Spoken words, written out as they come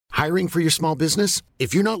Hiring for your small business?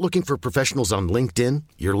 If you're not looking for professionals on LinkedIn,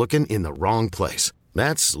 you're looking in the wrong place.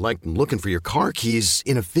 That's like looking for your car keys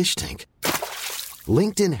in a fish tank.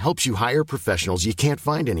 LinkedIn helps you hire professionals you can't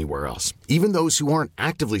find anywhere else, even those who aren't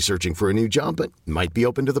actively searching for a new job but might be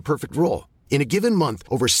open to the perfect role. In a given month,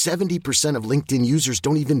 over 70% of LinkedIn users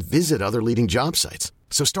don't even visit other leading job sites.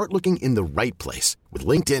 So start looking in the right place. With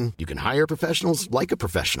LinkedIn, you can hire professionals like a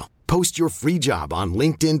professional. Post your free job on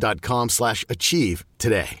linkedin.com/achieve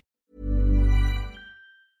today.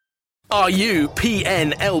 Are you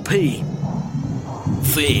PNLP?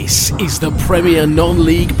 This is the Premier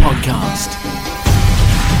Non-League Podcast.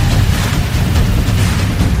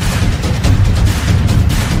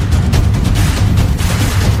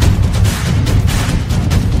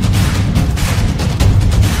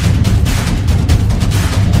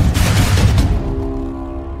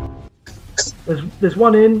 There's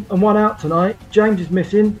one in and one out tonight. James is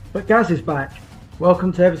missing, but Gaz is back.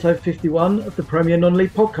 Welcome to episode 51 of the Premier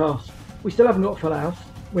Non-League Podcast. We still haven't got a full house.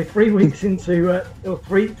 We're 3 weeks into, or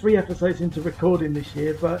three episodes into recording this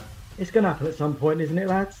year, but it's going to happen at some point, isn't it,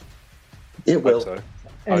 lads? It will. So.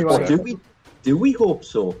 Anyway, Do we hope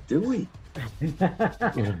so? Do we?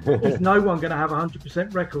 Is no one going to have a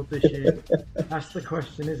 100% record this year? That's the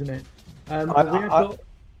question, isn't it?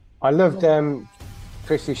 I loved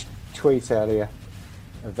Chris's tweet earlier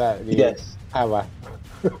about the hour.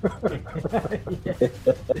 Yeah.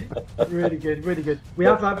 Really good, really good. We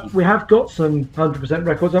have got some 100%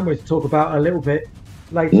 records, haven't we, to talk about a little bit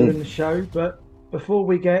later in the show. But before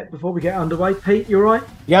we get underway, Pete, you all right?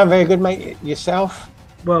 Yeah, I'm very good, mate. Yourself?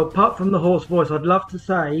 Well, apart from the hoarse voice, I'd love to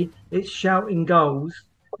say it's shouting goals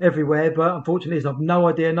everywhere, but unfortunately, I've no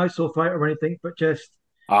idea, no sore throat or anything, but just.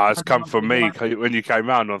 It's come from me when you came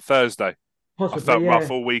round on Thursday. Possibly, I felt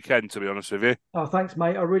rough all weekend, to be honest with you. Oh, thanks,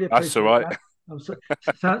 mate. I really appreciate That's all right. that. I'm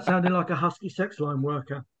sounding like a husky sex line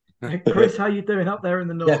worker. Chris, how you doing up there in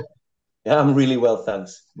the north? Yeah, I'm really well,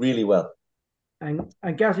 thanks. Really well. And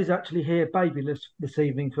Gaz is actually here babyless this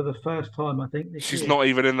evening for the first time, I think. She's not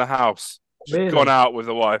even in the house. She's Really? gone out with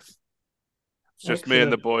the wife. It's just me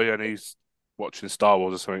and the Excellent. boy, and he's watching Star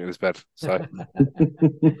Wars or something in his bed. So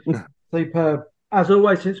Superb. As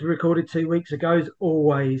always, since we recorded 2 weeks ago, is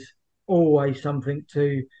always something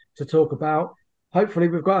to talk about. Hopefully,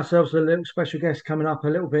 we've got ourselves a little special guest coming up a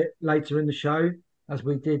little bit later in the show, as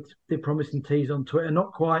we did promise and tease on Twitter.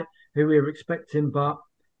 Not quite who we were expecting, but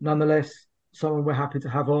nonetheless, someone we're happy to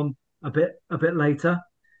have on a bit later.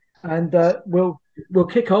 And we'll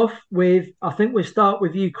kick off with, I think we'll start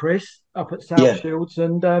with you, Chris, up at South Shields,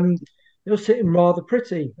 and you're sitting rather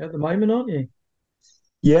pretty at the moment, aren't you?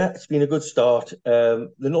 Yeah, it's been a good start.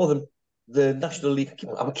 The National League,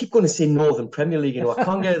 I keep going to say Northern Premier League, I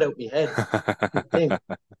can't get it out of my head.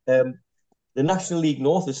 The National League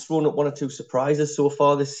North has thrown up one or two surprises so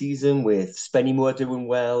far this season, with Spennymoor doing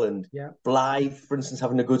well and Blythe, for instance,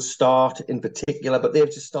 having a good start in particular, but they're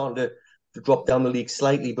just starting to drop down the league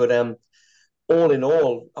slightly. But all in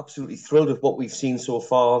all, absolutely thrilled with what we've seen so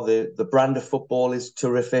far. The brand of football is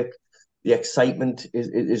terrific. The excitement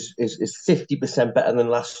is 50% better than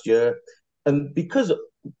last year. And because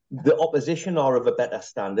the opposition are of a better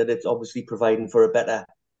standard, it's obviously providing for a better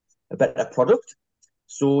product.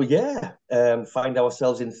 So find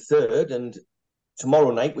ourselves in third, and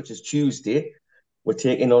tomorrow night, which is Tuesday, we're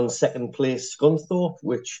taking on second place Scunthorpe,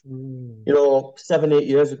 which 7-8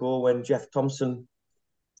 years ago, when Jeff Thompson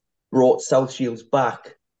brought South Shields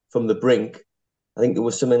back from the brink, I think there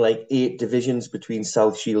was something like 8 divisions between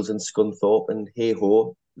South Shields and Scunthorpe, and hey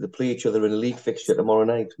ho, they play each other in a league fixture tomorrow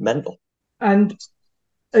night. Mental. And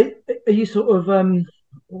are you sort of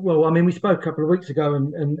we spoke a couple of weeks ago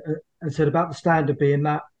and said about the standard being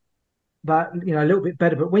that a little bit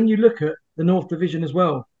better, but when you look at the North Division as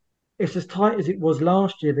well, it's as tight as it was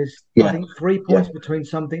last year. There's I think 3 points between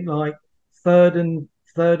something like third and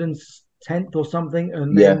 10th or something,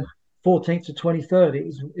 and then 14th to 23rd.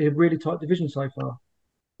 It's a really tight division so far.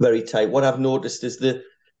 Very tight. What I've noticed is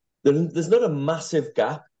there's not a massive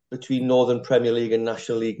gap between Northern Premier League and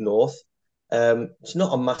National League North. It's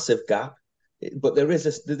not a massive gap, but there is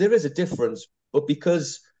a difference. But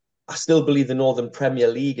because I still believe the Northern Premier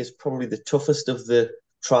League is probably the toughest of the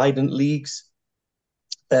Trident leagues,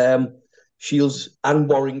 Shields and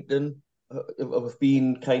Warrington have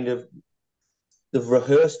been they've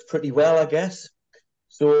rehearsed pretty well, I guess.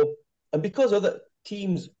 So, and because other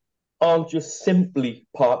teams aren't just simply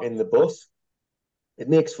parking the bus, it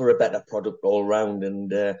makes for a better product all round.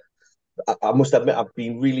 And I must admit, I've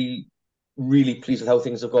been really, really pleased with how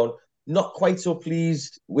things have gone. Not quite so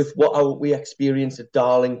pleased with what we experienced at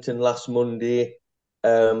Darlington last Monday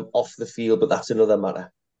off the field, but that's another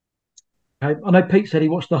matter. Okay. I know Pete said he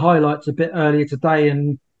watched the highlights a bit earlier today,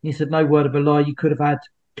 and he said no word of a lie. You could have had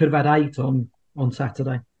 8 on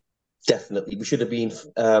Saturday. Definitely, we should have been.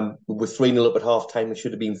 We were 3-0 up at half time. We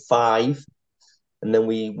should have been 5, and then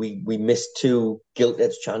we missed 2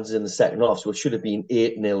 gilt-edged chances in the second half. So it should have been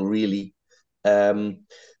 8-0 really.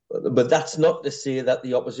 But that's not to say that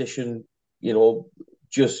the opposition,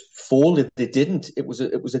 just folded. They didn't. It was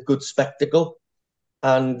a good spectacle,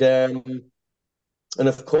 and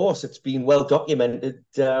of course it's been well documented.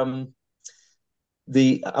 Our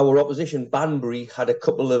opposition, Banbury, had a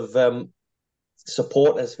couple of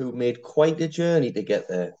supporters who made quite a journey to get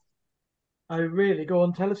there. Oh, really? Go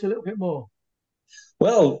on, tell us a little bit more.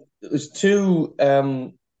 Well, it was 2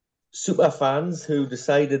 super fans who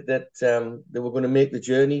decided that they were going to make the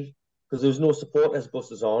journey because there was no supporters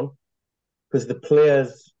buses on, because the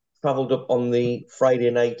players travelled up on the Friday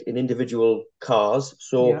night in individual cars.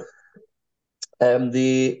 So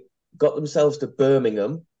they got themselves to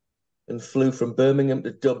Birmingham and flew from Birmingham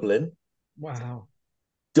to Dublin. Wow.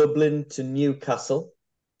 Dublin to Newcastle,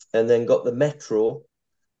 and then got the metro,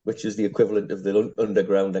 which is the equivalent of the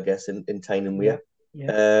underground, I guess, in Tyne and Wear.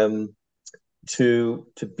 To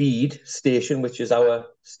Bede station, which is our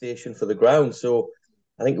station for the ground. So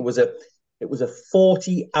I think it was a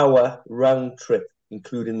 40-hour round trip,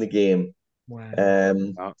 including the game.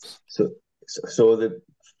 Wow. So the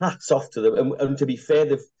hats off to them. And to be fair,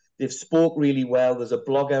 they've spoke really well. There's a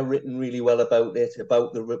blogger written really well about it,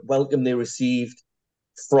 about the welcome they received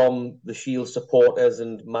from the Shield supporters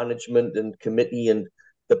and management and committee, and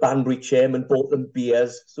the Banbury chairman bought them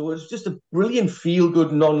beers. So it was just a brilliant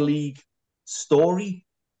feel-good non-league story.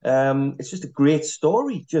 It's just a great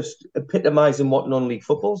story, just epitomising what non-league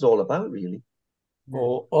football's all about, really.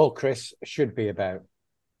 Or Chris should be about.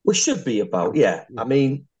 We should be about, yeah. I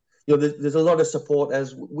mean, there's a lot of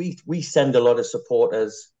supporters. We send a lot of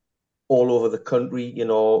supporters all over the country.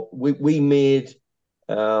 We've made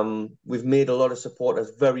a lot of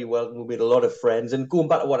supporters very well. We've made a lot of friends. And going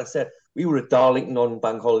back to what I said, we were at Darlington on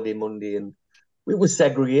Bank Holiday Monday, and we were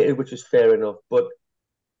segregated, which was fair enough. But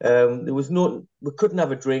we couldn't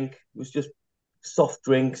have a drink. It was just soft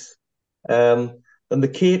drinks. And the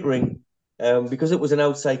catering, because it was an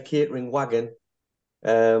outside catering wagon,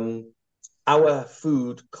 our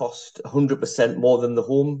food cost 100% more than the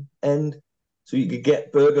home end. So you could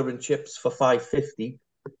get burger and chips for $5.50,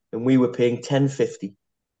 and we were paying $10.50.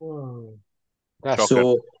 Whoa. That's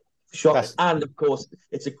so shocking. And of course,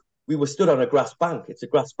 we were stood on a grass bank. It's a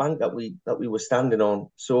grass bank that we were standing on.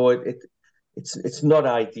 So it's not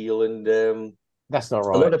ideal, and that's not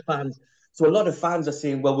right. A lot of fans are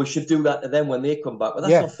saying, well, we should do that to them when they come back. But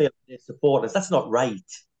that's not fair to their supporters. That's not right,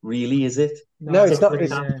 really, is it? No, it's not.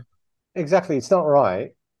 Exactly, it's not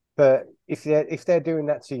right. But if they're doing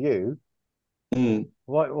that to you,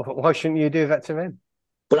 why shouldn't you do that to them?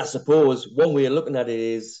 But I suppose one way of looking at it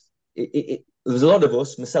is, there's a lot of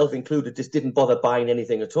us, myself included, just didn't bother buying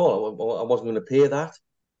anything at all. I wasn't going to pay that.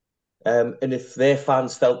 And if their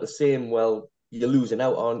fans felt the same, well, you're losing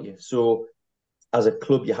out, aren't you? So as a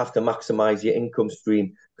club, you have to maximise your income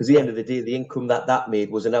stream, because at the end of the day, the income that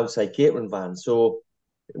made was an outside catering van. So,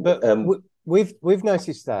 but we've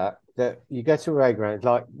noticed that you go to a away ground,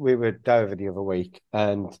 like we were at Dover the other week,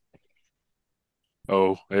 and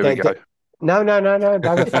here we go. No. They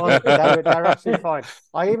were fine. They're absolutely fine.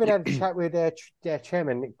 I even had a chat with their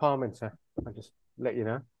chairman, Nick Parmenter. I'll just let you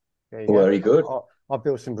know. Very good. I'll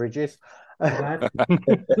build some bridges. But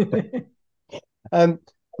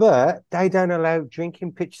they don't allow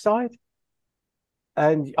drinking pitch side.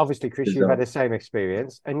 And obviously, Chris, you've had the same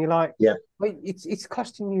experience. And you're like, wait, it's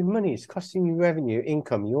costing you money. It's costing you revenue,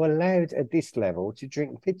 income. You're allowed at this level to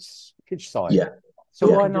drink pitch side. Yeah. So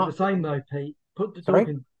why not? The same though, Pete.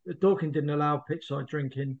 Dorking didn't allow pitch side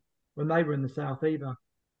drinking when they were in the south either.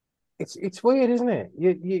 It's weird, isn't it?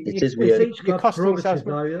 It is weird. You're costing yourself.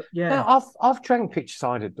 No, I've drank pitch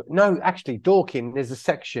side. No, actually, Dorking, there's a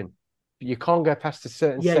section. You can't go past a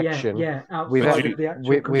certain section. Outside of the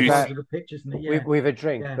actual the pitch, isn't it? With a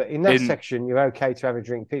drink. But in that section, you're okay to have a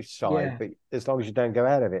drink pitch side, but as long as you don't go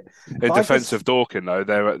out of it. In defence of Dorking, though,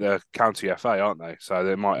 they're at the county FA, aren't they? So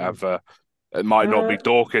they might have. It might not be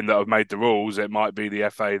Dorking that have made the rules. It might be the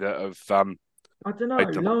FA that have. I don't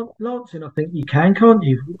know. Lancing, I think you can't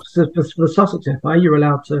you? For the Sussex FA, you're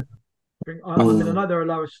allowed to drink. I mean, I know they're a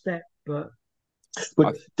lower step, but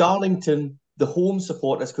Darlington, the home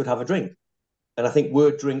supporters could have a drink, and I think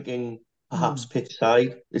we're drinking perhaps pitch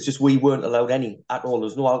side. It's just we weren't allowed any at all.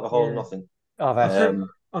 There's no alcohol, nothing. Oh, that's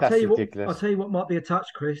ridiculous. I'll tell you what might be a touch,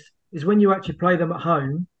 Chris, is when you actually play them at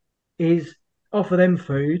home, is offer them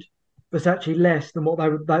food that's actually less than what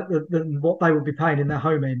they would be paying in their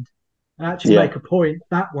home end. and actually make a point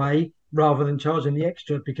that way rather than charging the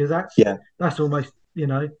extra, because that's almost,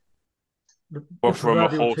 the or from a proverbial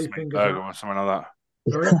two horse meat fingers burger up. or something like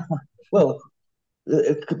that. Sorry? Well,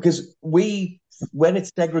 because when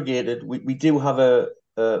it's segregated, we do have a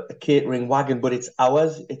catering wagon, but it's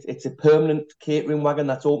ours. It's a permanent catering wagon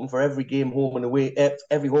that's open for every game, home and away.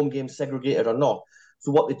 Every home game, segregated or not.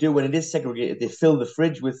 So what they do when it is segregated, they fill the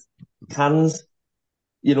fridge with cans,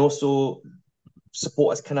 so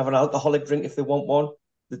supporters can have an alcoholic drink if they want one.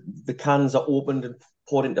 The cans are opened and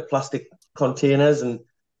poured into plastic containers, and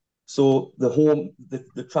so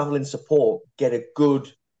the traveling support get a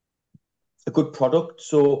good product.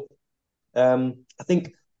 So I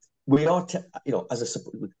think we are,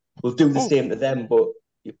 we'll do the same to them, but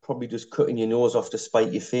you're probably just cutting your nose off to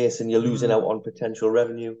spite your face, and you're losing out on potential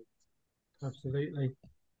revenue. Absolutely.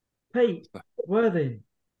 Pete, Worthing,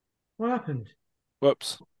 what happened?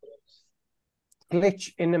 Whoops.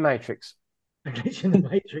 Glitch in the Matrix. A glitch in the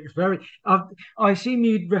Matrix. I assume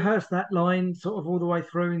you'd rehearsed that line sort of all the way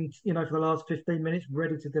through, and for the last 15 minutes,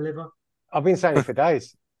 ready to deliver. I've been saying it for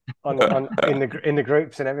days in the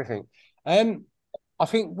groups and everything. I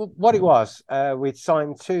think what it was, we'd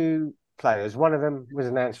signed 2 players. One of them was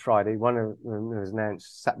announced Friday. One of them was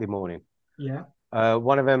announced Saturday morning. Yeah.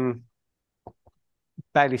 One of them,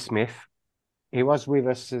 Bailey Smith, he was with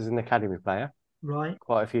us as an academy player. Right.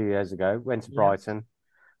 Quite a few years ago. Went to Brighton,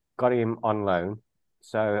 got him on loan.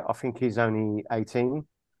 So I think he's only 18.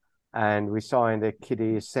 And we signed a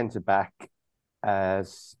kiddie centre-back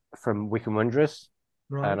from Wycombe Wanderers.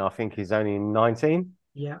 Right. And I think he's only 19.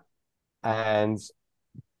 Yeah. And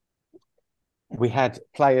we had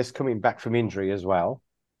players coming back from injury as well.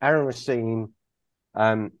 Aaron Racine,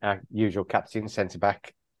 our usual captain,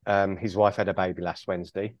 centre-back. His wife had a baby last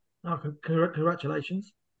Wednesday. Oh,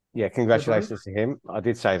 congratulations. Yeah, congratulations to him. I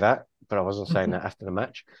did say that, but I wasn't saying that after the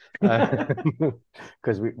match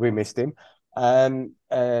because we missed him. But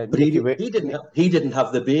he didn't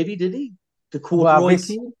have the baby, did he? To quote Roy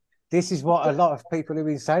Keane. This is what a lot of people have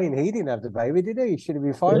been saying. He didn't have the baby, did he? He should have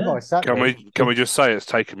been fine by Saturday. Can we just say it's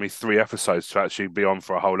taken me 3 episodes to actually be on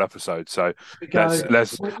for a whole episode? So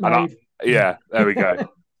let's there we go.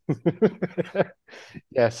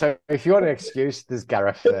 Yeah, so if you want an excuse, there's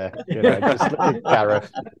Gareth there. Just look at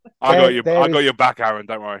Gareth. I got your back, Aaron.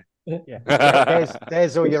 Don't worry. Yeah,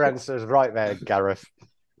 there's all your answers right there, Gareth.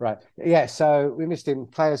 Right. Yeah. So we missed him.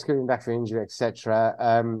 Players coming back from injury,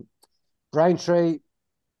 etc. Braintree,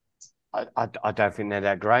 I don't think they're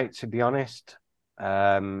that great, to be honest.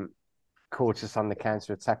 Caught us on the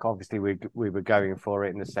counter attack. Obviously, we were going for it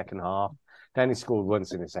in the second half. They only scored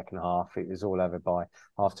once in the second half. It was all over by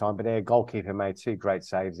half time. But their goalkeeper made 2 great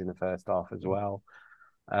saves in the first half as well.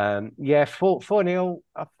 4-0.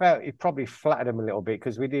 I felt it probably flattered them a little bit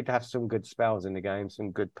because we did have some good spells in the game,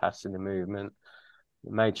 some good passing and movement.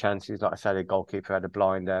 Made chances. Like I said, the goalkeeper had a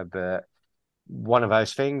blinder, but one of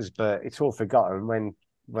those things. But it's all forgotten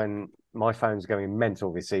when my phone's going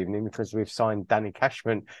mental this evening because we've signed Danny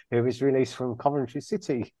Cashman, who was released from Coventry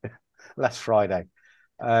City last Friday.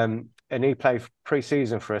 And he played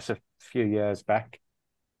pre-season for us a few years back.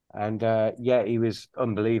 And he was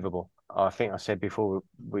unbelievable. I think I said before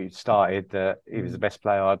we started that he was the best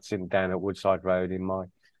player I'd seen down at Woodside Road in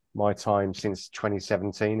my time since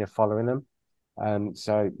 2017 of following them. I'm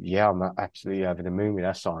absolutely over the moon with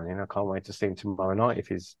that signing. I can't wait to see him tomorrow night if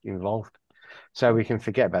he's involved. So we can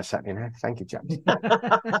forget about Saturday now. Thank you, James.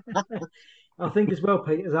 I think as well,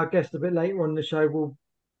 Pete, as our guest a bit later on in the show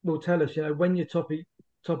will tell us, when you're top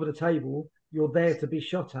of the table, you're there to be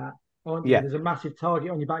shot at, aren't you? There's a massive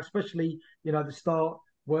target on your back, especially, the start.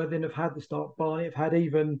 Worthing have had the start, Barnet have had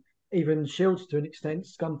even Shields to an extent,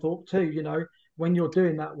 Scunthorpe too. When you're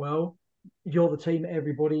doing that well, you're the team that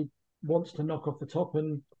everybody wants to knock off the top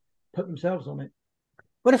and put themselves on it.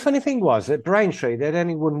 Well, the funny thing was that Braintree, they'd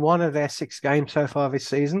only won 1 of their 6 games so far this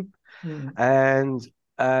season. And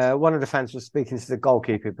one of the fans was speaking to the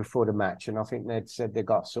goalkeeper before the match, and I think they'd said they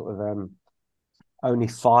got sort of only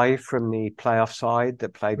 5 from the playoff side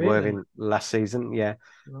that played Worthing last season. Yeah.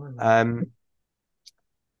 Right.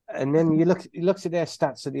 And then you looked at their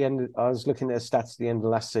stats at the end. I was looking at their stats at the end of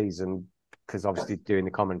last season because obviously doing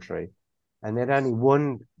the commentary, and they only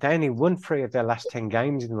won 3 of their last 10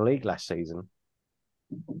 games in the league last season.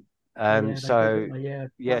 So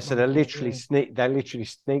they literally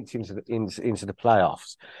sneaked into the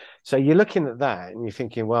playoffs. So you're looking at that and you're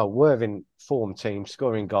thinking, well, Worthing form team,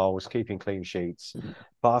 scoring goals, keeping clean sheets.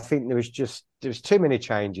 But I think there was too many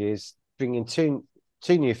changes, bringing two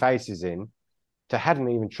new faces in that hadn't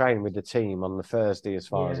even trained with the team on the Thursday, as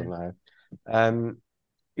far as I know.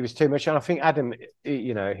 It was too much, and I think Adam,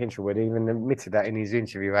 Hinshelwood even admitted that in his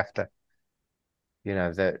interview after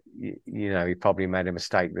that he probably made a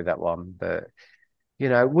mistake with that one. But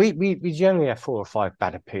we generally have 4 or 5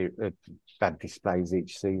 bad displays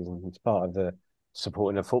each season. It's part of the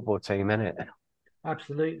supporting a football team, isn't it?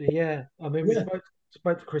 Absolutely, yeah. I mean, we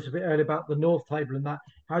spoke to Chris a bit earlier about the North table and that.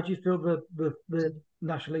 How do you feel the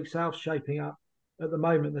National League South shaping up at the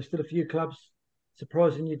moment? There's still a few clubs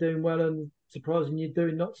surprising you doing well and surprising you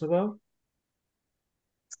doing not so well.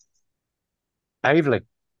 Aveley.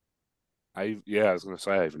 Yeah, I was going to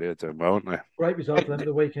say Aveley are doing well, aren't they? Great result for them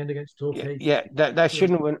the weekend against Torquay. Yeah, they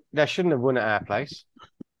shouldn't have won at our place.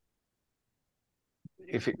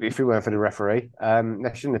 If it weren't for the referee,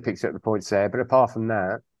 they shouldn't have picked up the points there. But apart from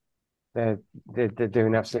that, they're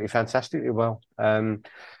doing absolutely fantastically well.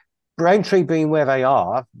 Braintree being where they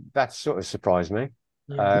are, that sort of surprised me.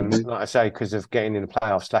 Yeah. Like I say, because of getting in the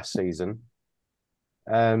playoffs last season,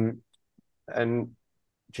 and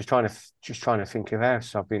just trying to think of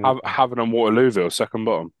else. I've been having on Waterlooville second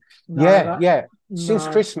bottom. No. Since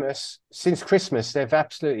Christmas, they've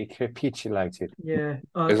absolutely capitulated. Yeah,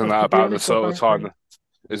 isn't that about the sort of time?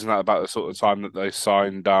 Isn't that about the sort of time that they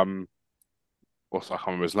signed? I can't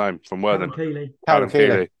remember his name from Worthing. Callum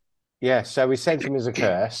Keeley. Yeah, so we sent him as a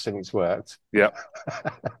curse, and it's worked. Yeah,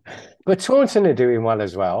 but Taunton are doing well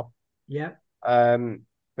as well. Yeah.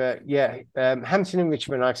 But yeah, Hampton and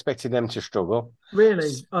Richmond, I expected them to struggle.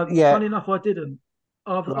 Really? Funny enough, I didn't.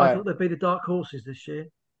 I thought they'd be the dark horses this year.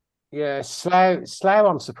 Yeah, Slough,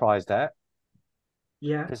 I'm surprised at.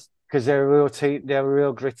 Yeah, because they're a real team. They're a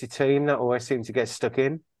real gritty team that always seem to get stuck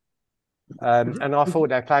in. And I thought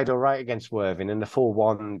they played all right against Worthing, and the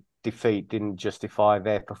 4-1 defeat didn't justify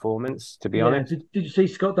their performance. To be honest, did you see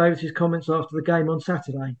Scott Davis's comments after the game on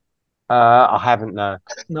Saturday? I haven't. No,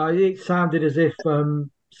 it sounded as if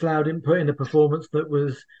Slough didn't put in a performance that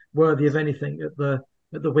was worthy of anything at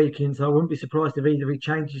the weekend. So I wouldn't be surprised if either he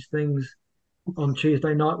changes things on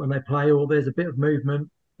Tuesday night when they play, or there's a bit of movement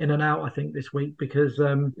in and out, I think, this week, because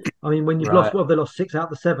when you've lost, they lost 6 out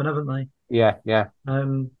of the 7, haven't they? Yeah.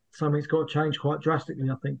 Something's got to change quite drastically,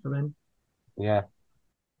 I think, for them. Yeah,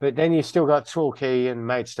 but then you've still got Torquay and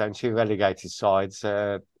Maidstone, 2 relegated sides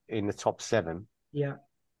in the top 7. Yeah.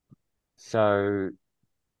 So,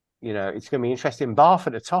 it's going to be interesting. Bath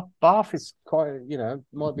at the top. Bath is quite,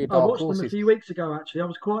 might be a dark horse. I watched them a few weeks ago, actually. I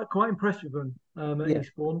was quite impressed with them at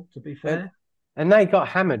Eastbourne, to be fair. And they got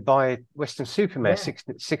hammered by Western Supermare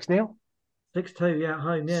 6-0. 6-2, at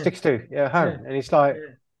home, 6-2, at home. Yeah. And it's like,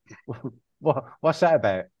 what's that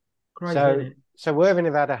about? Crazy, isn't it? So Worthing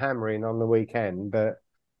have had a hammering on the weekend, but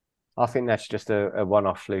I think that's just a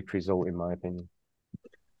one-off fluke result, in my opinion.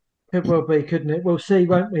 Could well be, couldn't it? We'll see,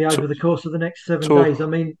 won't we, over the course of the next 7 days. I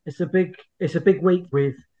mean, it's a big week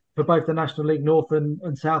for both the National League North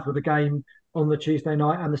and South, with a game on the Tuesday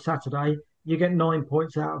night and the Saturday. You get 9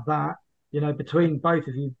 points out of that. Between both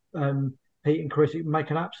of you, Pete and Chris, it can make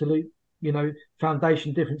an absolute,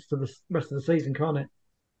 foundation difference to the rest of the season, can't it?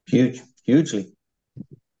 Hugely.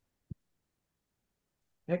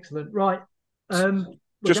 Excellent. Right.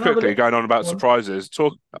 Just quickly, going on about surprises,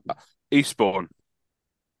 talk Eastbourne.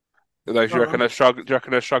 Do you reckon they're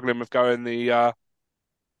struggling with going going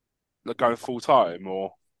full time,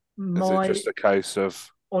 or is it just a case of?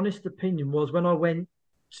 Honest opinion was, when I went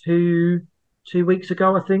 2 weeks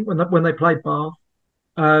ago, I think, when they played Bath,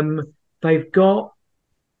 they've got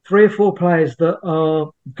 3 or 4 players that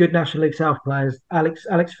are good National League South players. Alex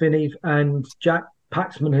Finney and Jack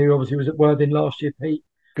Paxman, who obviously was at Worthing last year. Pete,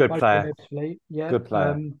 good player. Yeah, good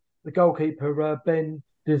player. The goalkeeper Ben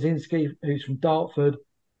Dzinski, who's from Dartford.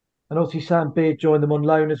 And obviously Sam Beard joined them on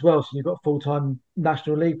loan as well. So you've got a full-time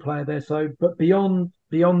National League player there. So, but beyond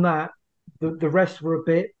that, the rest were a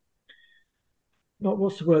bit,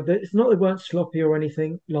 what's the word? It's not they weren't sloppy or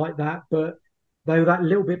anything like that, but they were that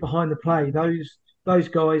little bit behind the play. Those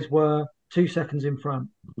guys were 2 seconds in front.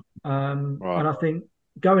 And I think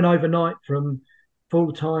going overnight from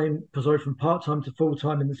part-time to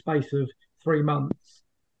full-time in the space of 3 months,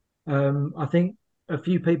 I think a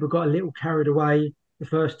few people got a little carried away the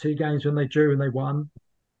first 2 games when they drew and they won,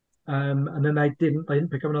 and then they didn't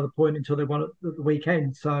pick up another point until they won at the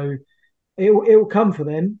weekend. So it will come for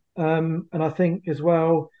them, and I think as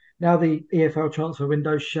well, now the EFL transfer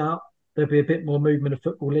window's shut, there'll be a bit more movement of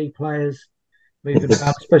Football League players moving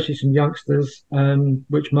about, especially some youngsters,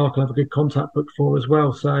 which Mark will have a good contact book for as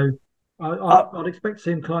well. So I'd expect to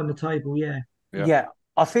see him climb the table. Yeah.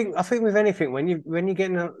 I think with anything, when you're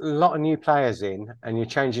getting a lot of new players in and you're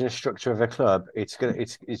changing the structure of a club, it's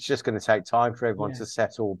just going to take time for everyone to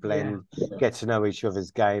settle, blend, get to know each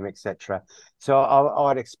other's game, etc. So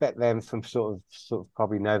I'd expect them from sort of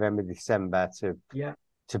probably November, December to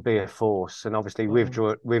to be a force. And obviously, we've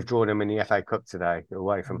drawn them in the FA Cup today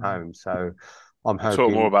away from home. So I'm hoping.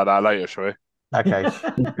 Talk more about that later, shall we? Okay.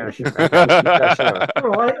 Sure.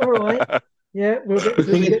 All right. Yeah, we'll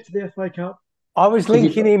get to the FA Cup. I was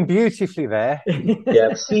linking in beautifully there.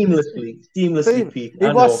 Yeah, seamlessly, Pete.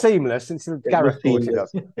 It was seamless until Gareth brought it up.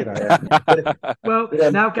 You know. Well,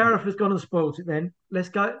 now Gareth has gone and spoilt it. Then let's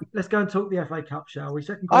go and talk the FA Cup, shall we?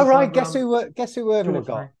 Second. All right. Guess who Irvine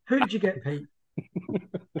got? Who did you get, Pete?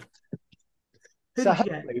 So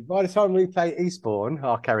by the time we play Eastbourne,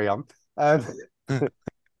 I'll carry on.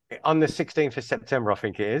 On the 16th of September, I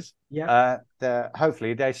think it is. Yeah.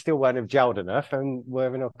 Hopefully they still won't have gelled enough, and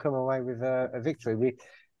Worthing will come away with a victory.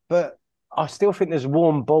 But I still think there's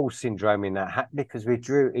warm ball syndrome in that hat because we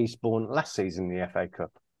drew Eastbourne last season in the FA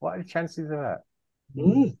Cup. What are the chances of that?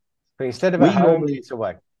 Mm. But instead of at home, it's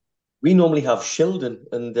away. We normally have Shildon,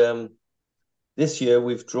 and this year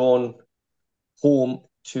we've drawn home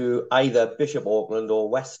to either Bishop Auckland or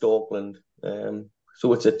West Auckland. So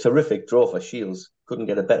it's a terrific draw for Shields. Couldn't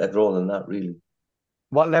get a better draw than that, really.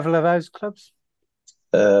 What level are those clubs?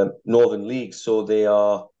 Northern League. So they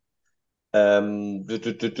are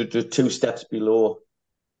 2 steps below.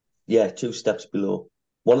 Yeah, 2 steps below.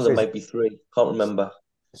 One of them might be 3. Can't remember.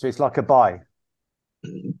 So it's like a bye.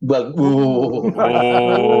 Well,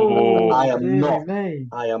 I am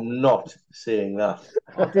not saying that.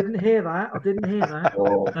 I didn't hear that.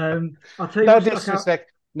 Oh. I'll tell you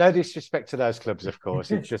No disrespect to those clubs, of course.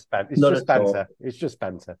 It's just banter. It's just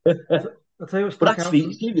banter. I'll tell you what's but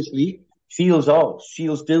actually, seriously, Shields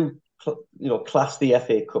do, class the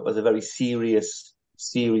FA Cup as a very serious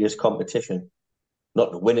competition.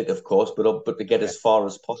 Not to win it, of course, but to get as far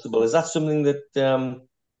as possible. Is that something that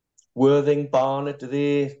Worthing, Barnet, do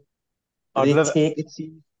they take it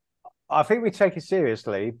seriously? I think we take it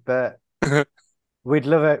seriously, but we'd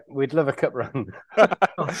love a cup run.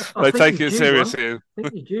 They take it seriously. I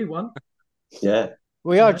think you're due one. Yeah,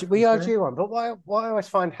 we are due one. But what I always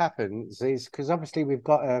find happens is because obviously we've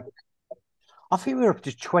got I think we're up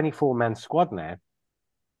to 24-man squad now,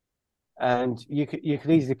 and you could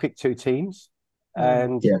easily pick 2 teams,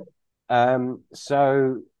 and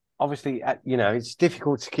so obviously it's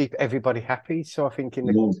difficult to keep everybody happy. So I think in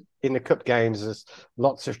the cup games there's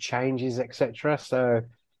lots of changes, etc. So.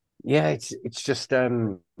 Yeah, it's just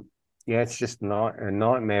not a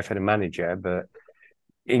nightmare for the manager. But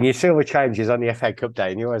in your silver changes on the FA Cup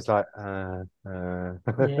day, and you're always like, are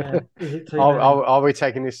we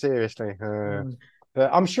taking this seriously?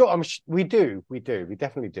 But I'm sure we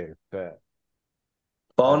definitely do. But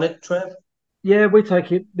Barnet, Trev. Yeah, we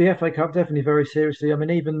take it the FA Cup definitely very seriously. I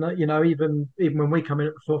mean, even when we come in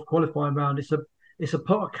at the 4th qualifying round, it's a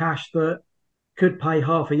pot of cash that could pay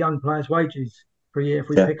half a young player's wages for a year if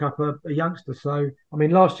we pick up a youngster. So, I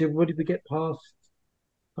mean, last year, what did we get past?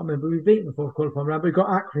 I can't remember. We beat the 4th qualifying round, but we got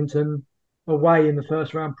Accrington away in the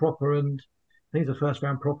first round proper, and I think it's the first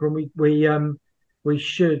round proper, and we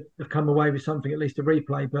should have come away with something, at least a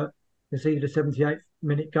replay, but conceded a 78th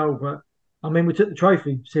minute goal. But I mean, we took the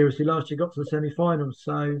trophy seriously last year, got to the semi-finals.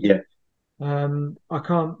 So I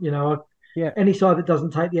can't, any side that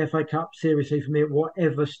doesn't take the FA Cup seriously for me at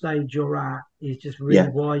whatever stage you're at is just really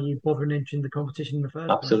why you bother entering the competition in the first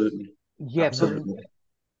place. Yeah, absolutely.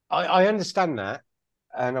 I understand that,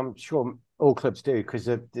 and I'm sure all clubs do, because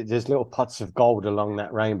there's little pots of gold along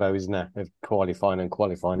that rainbow, isn't there, of qualifying and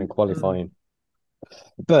qualifying and qualifying.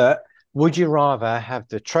 Mm-hmm. But would you rather have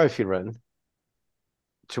the trophy run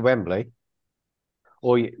to Wembley,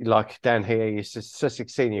 or like down here, your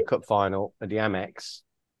Sussex Senior Cup final at the Amex,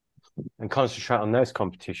 and concentrate on those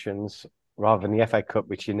competitions rather than the FA Cup,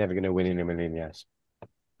 which you're never going to win in a million years?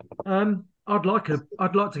 I'd like to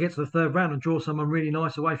get to the 3rd round and draw someone really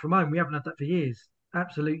nice away from home. We haven't had that for years,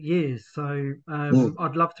 absolute years. So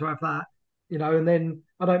I'd love to have that, and then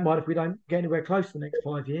I don't mind if we don't get anywhere close the next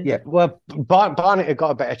 5 years. Yeah, well, Barnet have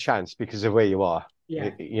got a better chance because of where you are.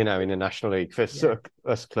 Yeah, in the National League. For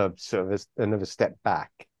us clubs, sort of another step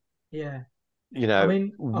back. Yeah. I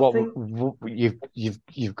mean, you've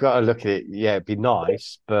got to look at it. Yeah, it'd be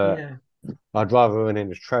nice, but I'd rather win in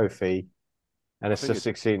a trophy and a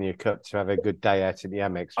Sussex Senior Cup to have a good day out at the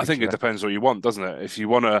Amex. I think it depends what you want, doesn't it? If you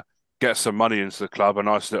want to get some money into the club, a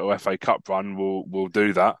nice little FA Cup run, we'll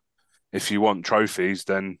do that. If you want trophies,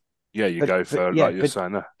 then you're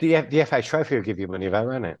saying that. The FA Trophy will give you money, though,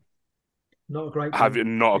 won't it? Not a great deal.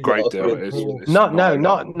 Not a great deal. It's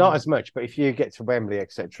not as much. But if you get to Wembley,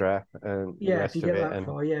 etc., if you get that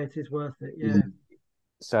far, it is worth it. Yeah.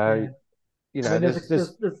 So,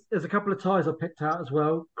 there's a couple of ties I picked out as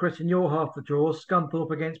well. Chris, in your half the draw,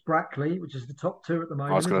 Scunthorpe against Brackley, which is the top 2 at the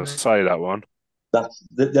moment. I was going to say that one.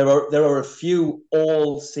 There are a few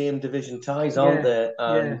all same division ties, aren't there?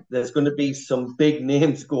 And there's going to be some big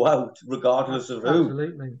names go out regardless of who.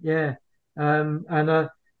 Absolutely, yeah. And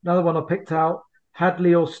another one I picked out: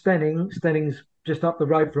 Hadley or Stenning. Stenning's just up the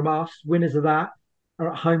road from us. Winners of that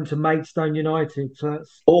are at home to Maidstone United. So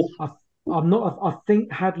I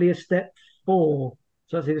think Hadley is step 4.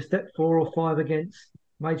 So it's either step 4 or 5 against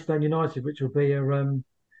Maidstone United, which will be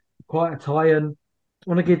quite a tie. And I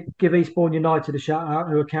want to give Eastbourne United a shout out,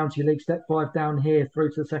 who are County League step 5 down here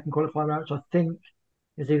through to the second qualifying round, which I think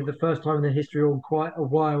is either the first time in their history or in quite a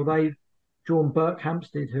while. They've drawn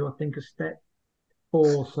Berkhamsted, who I think are step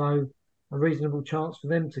 4, so a reasonable chance for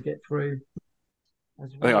them to get through. I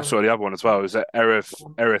think I saw the other one as well. Is it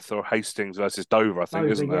Erith or Hastings versus Dover? I think,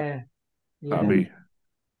 isn't there? Yeah. That'd be.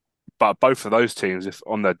 But both of those teams, if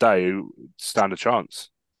on their day, stand a chance.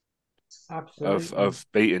 Absolutely. Of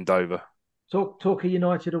beating Dover. Torquay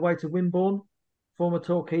United away to Wimborne. Former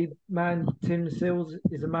Torquay man Tim Sills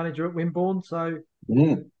is a manager at Wimborne, so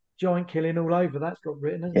giant killing all over. That's got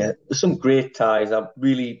written, hasn't it? There's some great ties.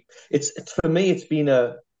 It's for me.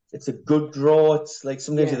 It's a good draw. It's like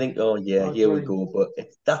sometimes you think, oh yeah, here we go, but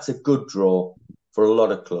that's a good draw for a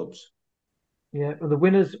lot of clubs. Yeah, well, the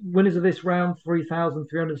winners of this round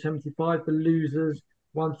 3,375. The losers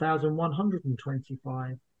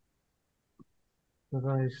 1,125 for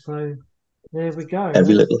those. So there we go.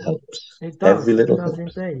 Every little helps. It does. It does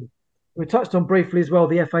indeed. We touched on briefly as well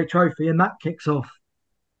the FA Trophy, and that kicks off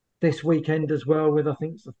this weekend as well with, I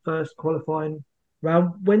think it's the first qualifying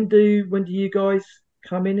round. When do you guys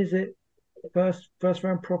come in? Is it first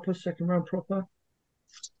round proper, second round proper?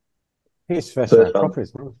 It's first round proper,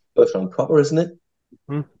 isn't it? First round proper, isn't it?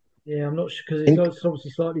 Yeah, I'm not sure because it's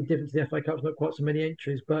obviously slightly different to the FA Cup. It's not quite so many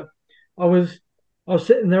entries, but I was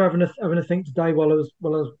sitting there having a think today while I was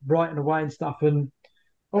writing away and stuff, and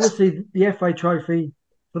obviously the FA Trophy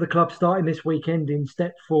for the club starting this weekend in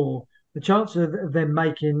step 4. The chance of them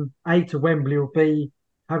making A to Wembley or B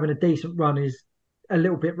having a decent run is a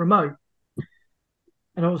little bit remote.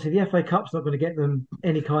 And obviously the FA Cup's not going to get them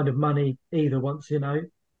any kind of money either. Once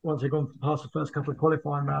they've gone past the first couple of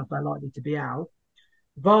qualifying rounds, they're likely to be out.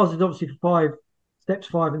 Vars is obviously for steps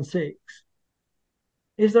 5 and 6.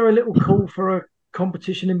 Is there a little call for a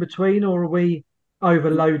competition in between, or are we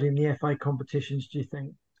overloading the FA competitions, do you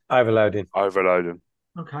think? Overloading.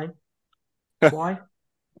 Okay. Why?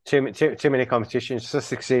 Too many competitions.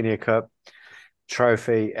 Sussex Senior Cup,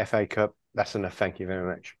 Trophy, FA Cup. That's enough. Thank you very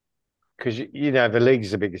much. Because the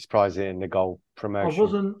league's the biggest prize in the goal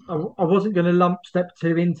promotion. I wasn't going to lump step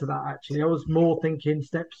 2 into that actually. I was more thinking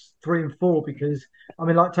steps 3 and 4 because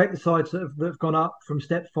take the sides that have gone up from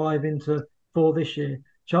step 5 into 4 this year.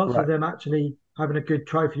 Chance of them actually having a good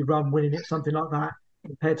trophy run, winning it, something like that,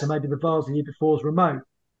 compared to maybe the Vars the year before is remote.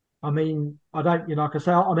 I mean, I don't, like I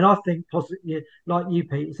say, I think possibly, like you,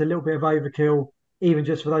 Pete, it's a little bit of overkill, even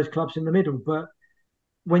just for those clubs in the middle. But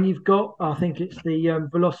when you've got, I think it's the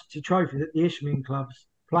Velocity Trophy that the Isthmian clubs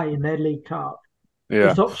play in their League Cup.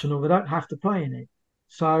 It's optional; they don't have to play in it.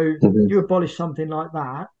 So you abolish something like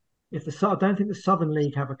that. I don't think the Southern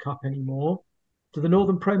League have a cup anymore. Do the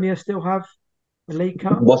Northern Premier still have a League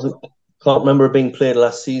Cup? Can't remember it being played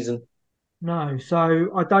last season. No,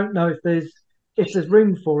 so I don't know if there's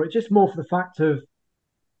room for it. Just more for the fact of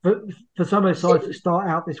for some of those sides that start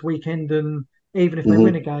out this weekend, and even if they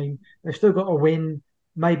win a game, they've still got to win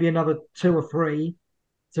maybe another 2 or 3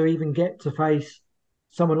 to even get to face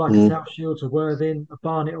someone like a South Shields, a Worthing, a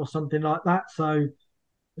Barnet, or something like that. So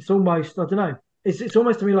it's almost, I don't know, it's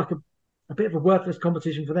almost to me like a bit of a worthless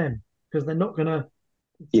competition for them because they're not going to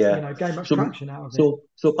gain much traction out of it.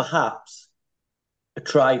 So perhaps a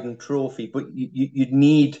Trident trophy, but you'd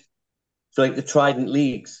need like the Trident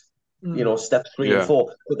leagues, steps 3 and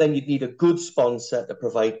 4. But then you'd need a good sponsor to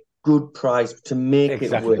provide good prize to make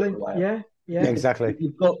it worthwhile. Yeah, exactly.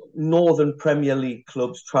 You've got Northern Premier League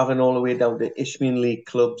clubs travelling all the way down to Isthmian League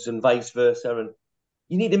clubs and vice versa, and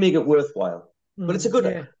you need to make it worthwhile. But it's a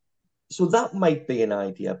good. So that might be an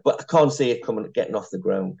idea, but I can't see it getting off the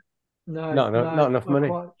ground. No, not enough money.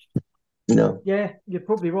 Quite. No. Yeah, you're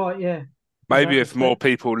probably right. Yeah. Maybe if more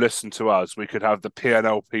people listen to us, we could have the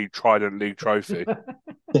PNLP Trident League Trophy. What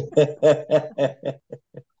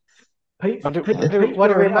do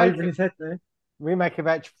we make in his head there? We make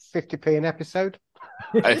about 50p an episode.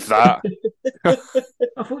 If that. I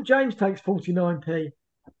thought James takes 49p.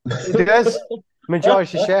 He does.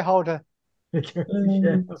 Majority shareholder.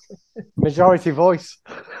 Majority voice.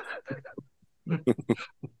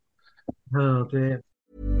 Oh dear.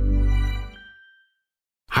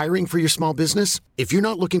 Hiring for your small business? If you're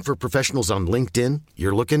not looking for professionals on LinkedIn,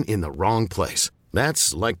 you're looking in the wrong place.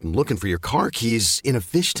 That's like looking for your car keys in a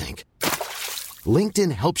fish tank.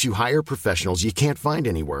 LinkedIn helps you hire professionals you can't find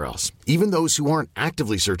anywhere else, even those who aren't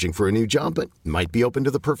actively searching for a new job but might be open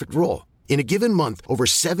to the perfect role. In a given month, over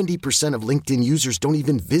 70% of LinkedIn users don't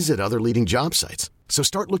even visit other leading job sites. So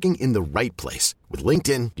start looking in the right place. With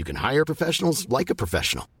LinkedIn, you can hire professionals like a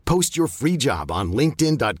professional. Post your free job on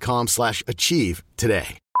linkedin.com/achieve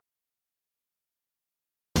today.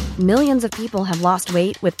 Millions of people have lost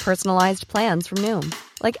weight with personalized plans from Noom.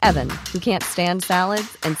 Like Evan, who can't stand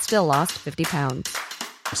salads and still lost 50 pounds.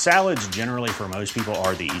 Salads generally for most people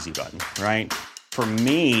are the easy button, right? For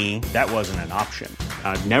me, that wasn't an option.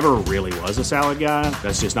 I never really was a salad guy.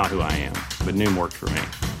 That's just not who I am. But Noom worked for me.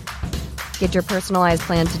 Get your personalized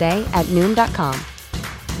plan today at Noom.com.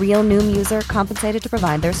 Real Noom user compensated to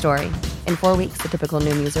provide their story. In 4 weeks, the typical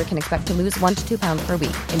Noom user can expect to lose 1 to 2 pounds per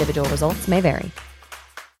week. Individual results may vary.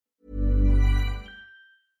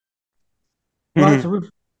 Right, so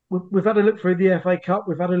we've had a look through the FA Cup.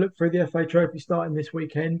 We've had a look through the FA Trophy starting this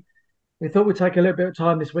weekend. We thought we'd take a little bit of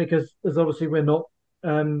time this week, as obviously we're not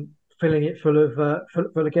filling it full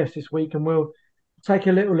of guests this week, and we'll take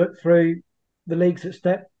a little look through the leagues at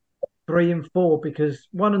step 3 and 4, because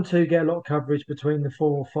 1 and 2 get a lot of coverage between the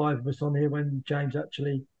 4 or 5 of us on here when James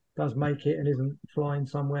actually does make it and isn't flying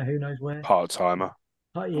somewhere, who knows where. Part-timer.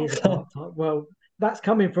 He is a part-time. Well, that's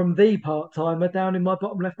coming from the part-timer down in my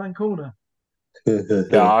bottom left-hand corner.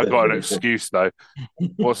 Yeah, I got an excuse though.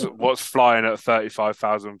 What's flying at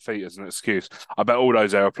 35,000 feet as an excuse? I bet all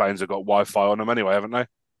those airplanes have got Wi-Fi on them anyway, haven't they?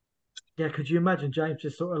 Yeah, could you imagine James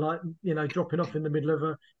just sort of like, dropping off in the middle of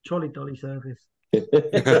a trolley dolly service,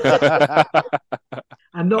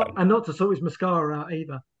 and not to sort his mascara out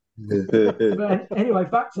either. But anyway,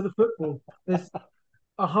 back to the football. There's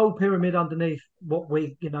a whole pyramid underneath what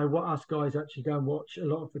us guys actually go and watch a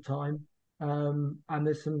lot of the time. And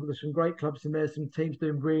there's some great clubs in there, some teams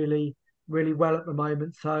doing really, really well at the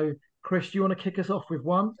moment. So, Chris, do you want to kick us off with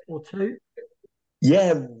 1 or 2?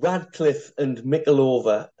 Yeah, Radcliffe and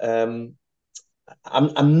Mickleover. I'm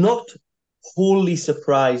not wholly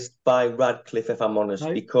surprised by Radcliffe, if I'm honest,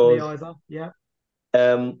 because me either. Yeah.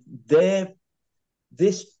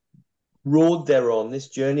 This road they're on, this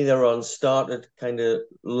journey they're on, started kind of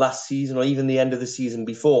last season or even the end of the season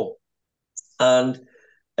before, and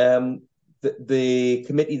the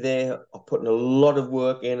committee there are putting a lot of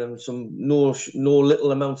work in and no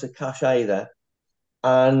little amounts of cash either.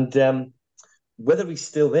 And whether he's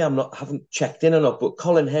still there, haven't checked in or not. But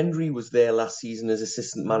Colin Hendry was there last season as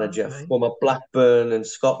assistant manager, former Blackburn and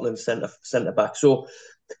Scotland centre back. So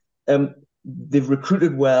they've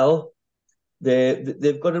recruited well.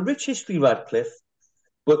 They've got a rich history, Radcliffe.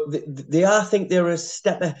 But I think they're a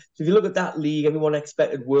step ahead. So if you look at that league, everyone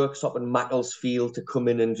expected Worksop and Macclesfield to come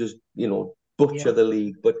in and just, butcher the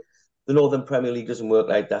league. But the Northern Premier League doesn't work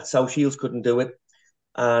like that. South Shields couldn't do it.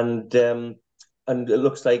 And it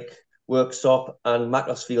looks like Worksop and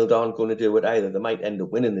Macclesfield aren't going to do it either. They might end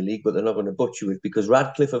up winning the league, but they're not going to butcher it, because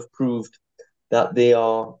Radcliffe have proved that they're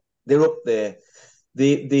up there.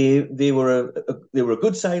 They were a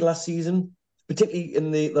good side last season, particularly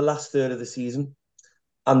in the last third of the season.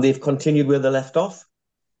 And they've continued where they left off.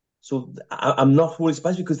 So I'm not really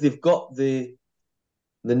surprised, because they've got the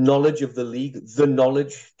knowledge of the league, the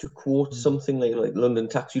knowledge, to quote something like London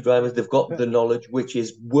taxi drivers, they've got the knowledge which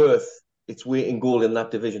is worth its weight in gold in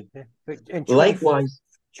that division. And likewise,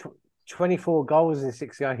 24 goals in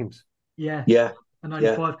 6 games. Yeah. And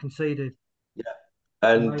only 5 conceded. Yeah.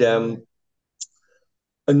 And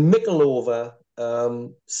Mickleover,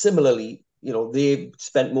 similarly, they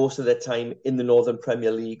spent most of their time in the Northern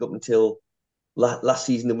Premier League up until last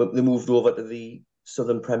season. They moved over to the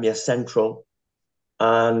Southern Premier Central,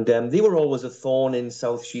 and they were always a thorn in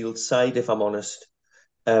South Shields' side, if I'm honest.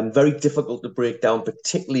 Very difficult to break down,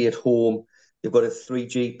 particularly at home. They've got a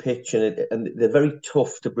 3G pitch, and they're very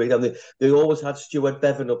tough to break down. They always had Stuart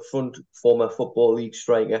Bevan up front, former Football League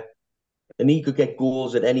striker, and he could get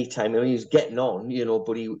goals at any time. I mean, he was getting on,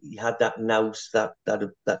 but he had that nous, that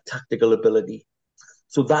tactical ability.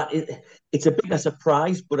 So it's a bit of a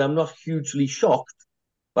surprise, but I'm not hugely shocked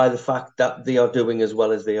by the fact that they are doing as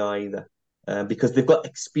well as they are either, because they've got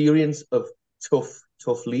experience of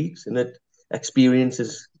tough leagues, and that experience it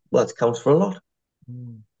counts for a lot.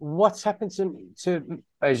 What's happened to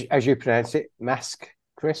as you pronounce it, Mask,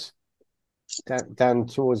 Chris? Down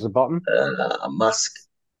towards the bottom? Mask.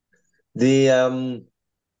 So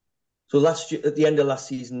last year, at the end of last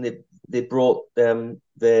season, they brought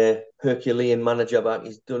their Herculean manager back.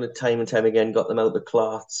 He's done it time and time again, got them out the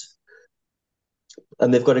clarts.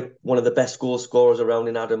 And they've got one of the best goal scorers around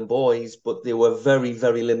in Adam Boyes, but they were very,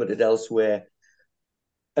 very limited elsewhere.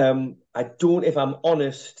 I don't, if I'm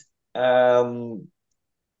honest,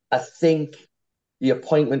 I think the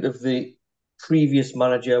appointment of the previous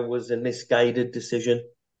manager was a misguided decision.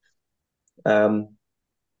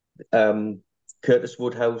 Curtis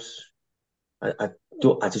Woodhouse, I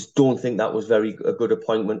just don't think that was a good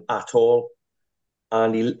appointment at all.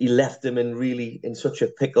 And he left them in such a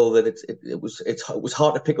pickle that it was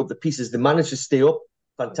hard to pick up the pieces. They managed to stay up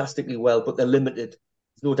fantastically well, but they're limited.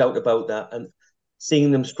 There's no doubt about that. And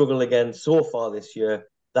seeing them struggle again so far this year,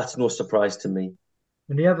 that's no surprise to me.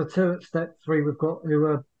 And the other two at step 3 we've got who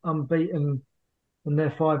are unbeaten in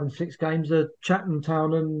their 5 and 6 games are Chatham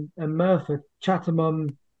Town and Merthyr. Chatham,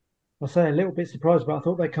 I say a little bit surprised, but I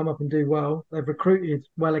thought they'd come up and do well. They've recruited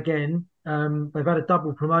well again. They've had a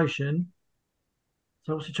double promotion.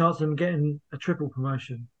 So what's the chance of them getting a triple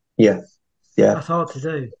promotion? Yeah. That's hard to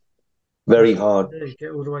do. Very hard.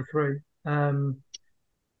 Get all the way through.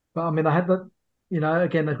 But I mean, they had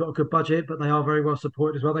again, they've got a good budget, but they are very well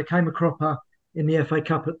supported as well. They came a cropper in the FA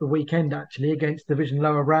Cup at the weekend, actually, against division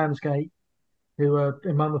lower Ramsgate, who are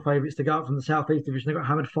among the favourites to go up from the South East Division. They got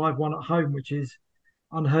hammered 5-1 at home, which is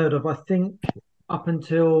unheard of. I think up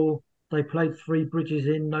until they played Three Bridges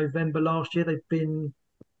in November last year,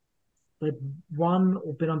 they'd won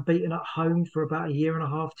or been unbeaten at home for about a year and a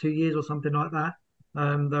half, 2 years or something like that.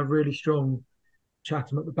 They're really strong,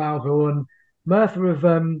 Chatham at the Bowville. And Merthyr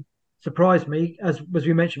have surprised me, as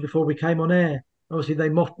we mentioned before we came on air. Obviously, they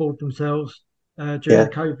mothballed themselves during the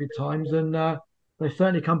COVID times, and they've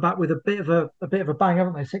certainly come back with a bit of a bang,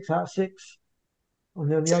 haven't they? 6 out of 6 on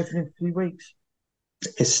the opening few weeks.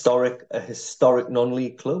 A historic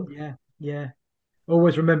non-league club. Yeah.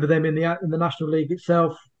 Always remember them in the National League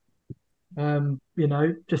itself.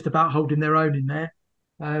 Just about holding their own in there.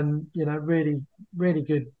 Really, really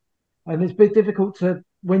good. And it's a bit difficult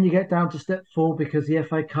when you get down to step 4 because the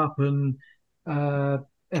FA Cup and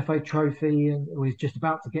FA Trophy is just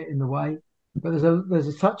about to get in the way. But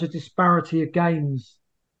there's such a disparity of games,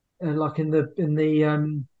 like in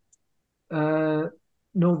the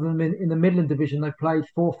Northern in the Midland Division they played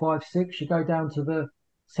 4, 5, 6. You go down to the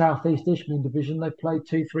South East Ishmael Division, they played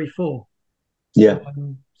 2, 3, 4. Yeah.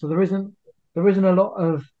 So there isn't a lot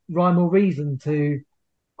of rhyme or reason to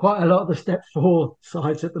quite a lot of the step 4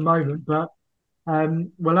 sides at the moment. But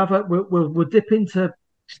we'll dip into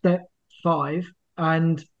step 5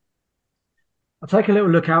 and I'll take a little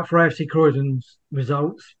look out for AFC Croydon's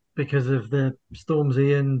results because of the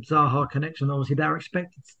Stormzy and Zaha connection. Obviously, they're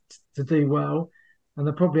expected to do well, and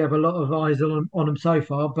they probably have a lot of eyes on them so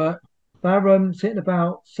far. But they're sitting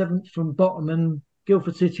about 7th from bottom, and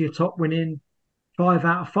Guildford City are top, winning 5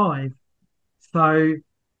 out of 5. So,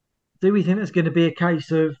 do we think there's going to be a case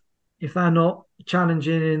of if they're not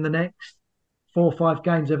challenging in the next 4 or 5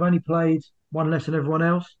 games, they've only played one less than everyone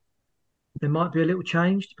else? There might be a little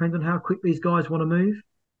change, depending on how quick these guys want to move.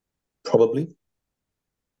 Probably.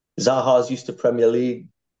 Zaha's used to Premier League,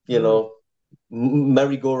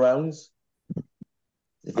 merry-go-rounds.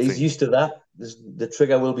 If he's used to that, the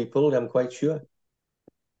trigger will be pulled, I'm quite sure.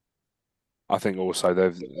 I think also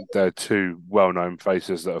they're 2 well-known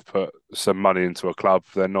faces that have put some money into a club.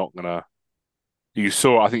 They're not going to... I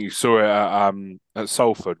think you saw it at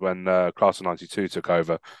Salford when Class of 92 took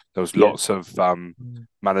over. There was lots of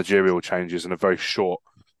managerial changes in a very short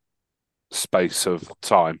space of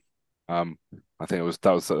time. I think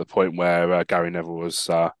that was at the point where Gary Neville was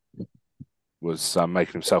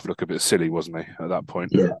making himself look a bit silly, wasn't he? At that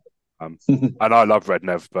point, yeah. And I love Red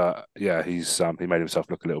Nev, but yeah, he made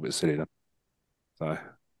himself look a little bit silly then. So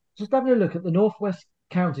just having a look at the Northwest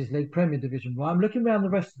Counties League Premier Division, right? I'm looking around the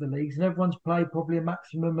rest of the leagues, and everyone's played probably a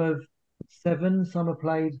maximum of 7. Some have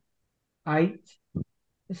played 8.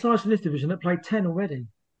 The sides in this division have played 10 already.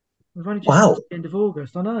 We've only just at the end of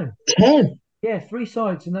August. I know 10. Yeah, 3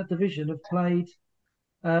 sides in that division have played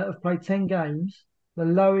 10 games. The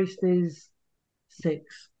lowest is 6.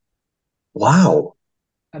 Wow!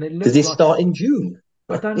 And it looks. Did they start in June?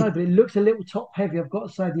 I don't know, but it looks a little top heavy. I've got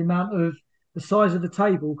to say the amount of the size of the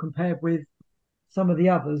table compared with some of the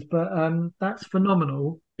others, but that's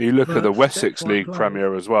phenomenal. You look at the Wessex League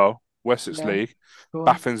Premier as well. Wessex League,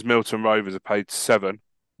 Baffins Milton Rovers have played 7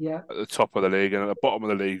 at the top of the league, and at the bottom of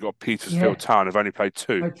the league, you've got Petersfield Town have only played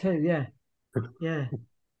 2. Played 2, yeah.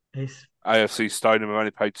 It's... AFC Stoneham have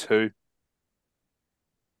only played 2.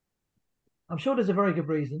 I'm sure there's a very good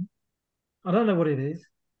reason. I don't know what it is.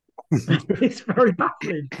 It's very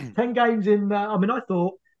baffling. 10 games in.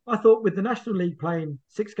 I thought with the National League playing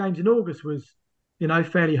 6 games in August was,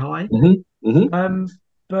 fairly high. Mm-hmm. Mm-hmm.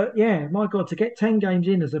 But yeah, my God, to get 10 games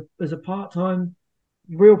in as a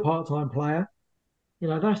real part-time player,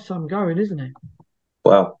 that's some going, isn't it?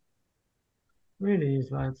 Wow. Really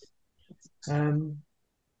is, lads. So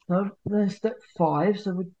there's step 5,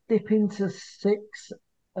 so we dip into 6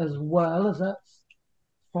 as well, as that's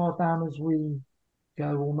far down as we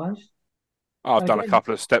go almost. I've done a Again,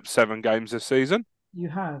 couple of step 7 games this season. you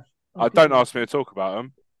have. I don't ask me to talk about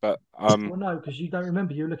them, but Well, no, because you don't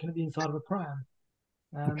remember. You were looking at the inside of a pram.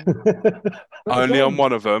 But only again, on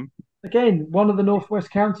one of them. again, one of the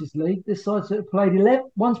Northwest Counties League. This side's played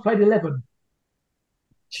 11. One's played 11.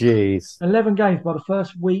 Jeez. 11 games by the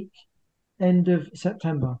first week, end of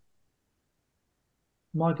September.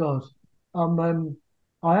 My God, I'm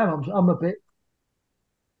I'm a bit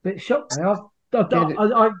shocked now.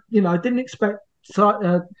 I didn't expect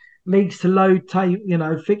leagues to load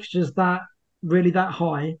fixtures that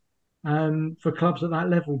high for clubs at that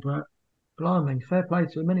level, but blimey, fair play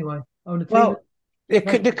to them anyway. Well, there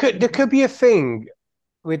could be a thing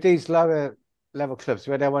with these lower level clubs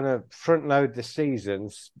where they want to front load the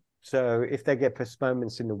seasons. So if they get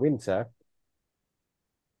postponements in the winter,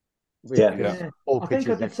 all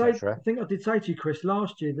pitches, etc. I think I did say to you, Chris,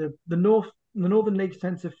 last year the Northern Leagues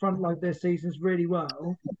tend to front load their seasons really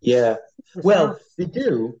well. Yeah, well, they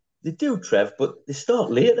do, Trev, but they start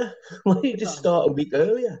later. Why don't you just start a week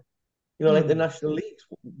earlier? Like the National Leagues.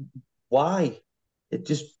 Why? It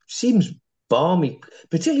just seems balmy,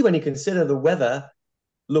 particularly when you consider the weather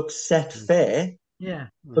looks set fair. Yeah,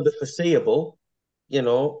 for the foreseeable.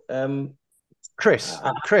 Chris,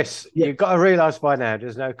 you've got to realise by now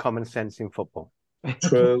there's no common sense in football.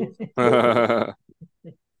 True.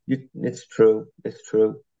 It's true. It's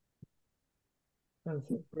true.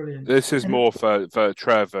 Brilliant. This is more for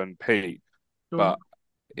Trev and Pete, but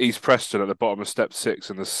East Preston at the bottom of step 6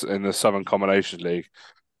 in the Southern Combination League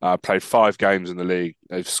played 5 games in the league.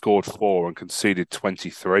 They've scored 4 and conceded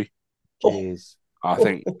 23. Jeez. I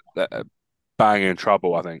think bang in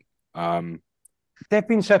trouble. I think they've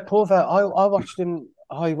been so poor. Though I watched them.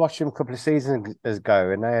 I watched them a couple of seasons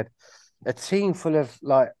ago, and they had a team full of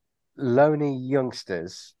like lonely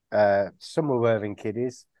youngsters. Some were Worthing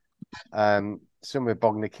kiddies, some were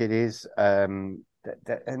Bognor kiddies, and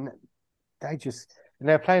they're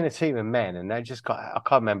playing a team of men, and they just got. I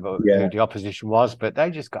can't remember who the opposition was, but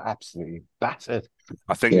they just got absolutely battered.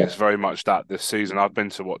 I think it's very much that this season. I've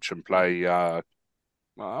been to watch them play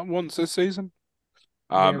once this season,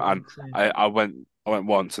 and I went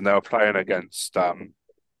once, and they were playing against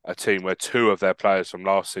a team where 2 of their players from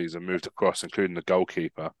last season moved across, including the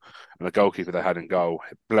goalkeeper, and the goalkeeper they had in goal.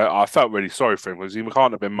 I felt really sorry for him because he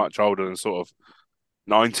can't have been much older than sort of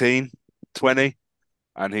 19, 20,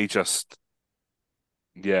 and he just.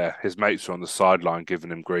 Yeah, his mates were on the sideline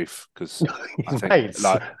giving him grief because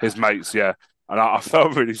his mates, and I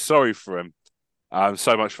felt really sorry for him.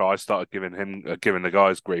 So much for I started giving the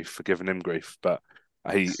guys grief for giving him grief, but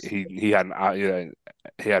he had an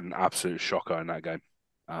absolute shocker in that game.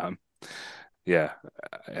 I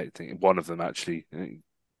think one of them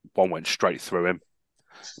one went straight through him,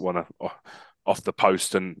 one off the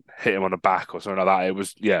post and hit him on the back or something like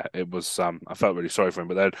that. It was. I felt really sorry for him,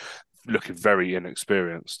 but they're looking very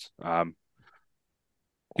inexperienced. I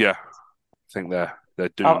think they're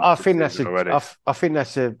doomed. I think that's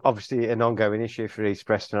obviously an ongoing issue for East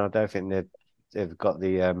Preston. I don't think they've got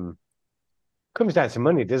the. Comes down to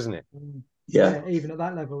money, doesn't it? Yeah, even at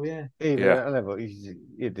that level, at that level,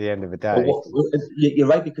 at the end of the day. You're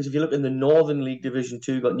right, because if you look in the Northern League Division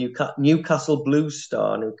 2, you've got Newcastle Blue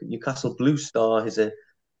Star. Newcastle Blue Star is a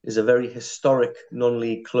very historic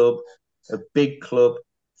non-league club, a big club,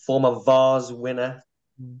 former Vars winner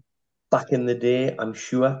back in the day, I'm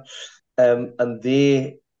sure. And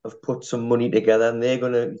they have put some money together, and they're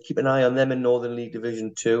going to keep an eye on them in Northern League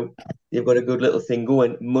Division 2. They've got a good little thing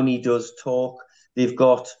going. Money does talk. They've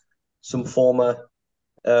got some former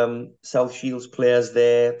South Shields players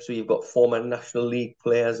there. So you've got former National League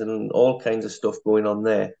players and all kinds of stuff going on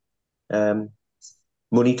there.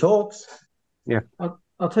 Money talks. Yeah.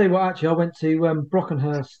 I'll tell you what, actually, I went to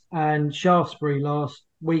Brockenhurst and Shaftesbury last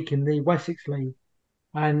week in the Wessex League.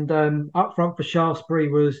 And up front for Shaftesbury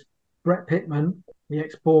was Brett Pittman, the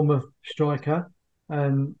ex-Bournemouth striker.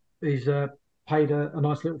 He's paid a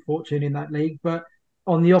nice little fortune in that league. But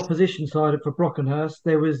on the opposition side for Brockenhurst,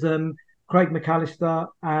 there was Craig McAllister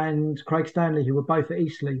and Craig Stanley, who were both at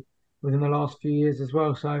Eastleigh within the last few years as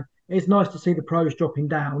well. So it's nice to see the pros dropping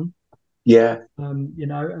down. Yeah.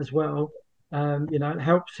 As well. It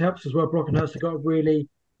helps as well. Brockenhurst have got a really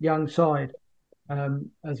young side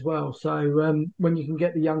as well. So when you can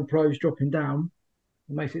get the young pros dropping down,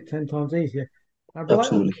 it makes it 10 times easier. Now,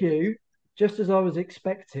 right on cue, just as I was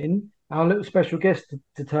expecting our little special guest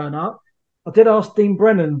to turn up, I did ask Dean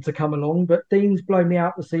Brennan to come along, but Dean's blown me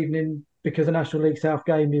out this evening because the National League South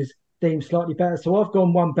game is deemed slightly better. So I've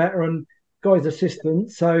gone one better and Guy's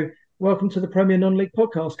assistant. So welcome to the Premier Non-League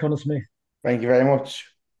podcast, Conor Smith. Thank you very much.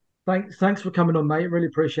 Thanks for coming on, mate. Really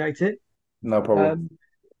appreciate it. No problem.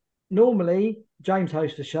 Normally, James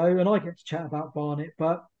hosts the show and I get to chat about Barnet,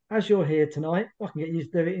 but as you're here tonight, I can get you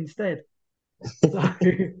to do it instead. So...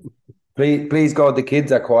 Please God, the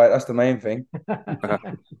kids are quiet. That's the main thing.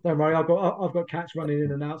 Don't worry, I've got cats running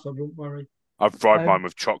in and out, so don't worry. I've fried mine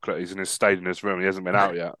with chocolate. He's stayed in his room. He hasn't been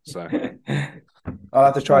out yet. So I'll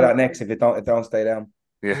have to try that next if it don't stay down.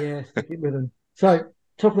 Yeah, stick it with them. So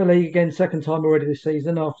top of the league again, second time already this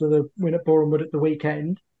season after the win at Bournemouth at the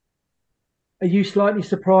weekend. Are you slightly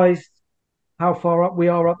surprised how far up we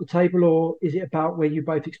are up the table, or is it about where you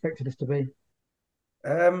both expected us to be?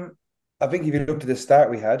 I think if you look at the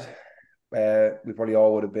start we had, we probably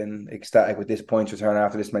all would have been ecstatic with this points return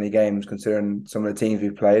after this many games, considering some of the teams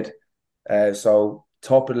we've played. So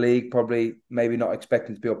top of the league, probably maybe not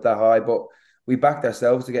expecting to be up that high, but we backed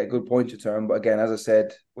ourselves to get a good points return. But again, as I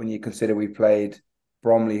said, when you consider we played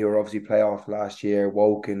Bromley, who were obviously playoff last year,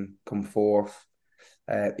 Woking come fourth,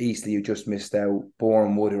 Eastleigh, who just missed out,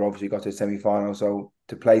 Bournemouth, who obviously got to the semi-final. So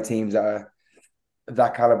to play teams that are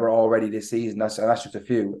that caliber already this season, that's just a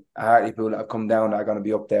few. Hartlepool that have come down that are going to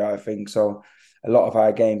be up there, I think. So a lot of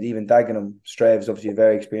our games, even Dagenham, Strave's obviously a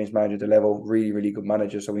very experienced manager at the level, really, really good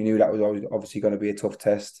manager. So we knew that was always obviously going to be a tough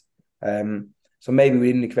test. So maybe we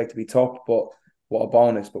didn't expect to be top, but what a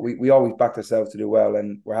bonus. But we always backed ourselves to do well,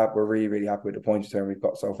 and we're really, really happy with the points return we've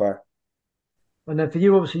got so far. And then for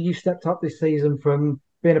you, obviously, you stepped up this season from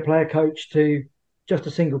being a player coach to just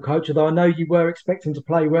a single coach, although I know you were expecting to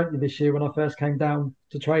play, weren't you, this year when I first came down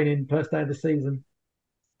to training first day of the season?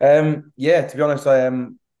 Yeah, to be honest, I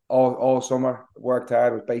all summer worked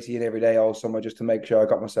hard, was basically in every day all summer just to make sure I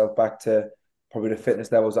got myself back to probably the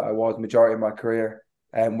fitness levels that I was majority of my career,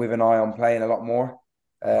 with an eye on playing a lot more.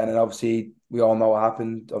 And then obviously we all know what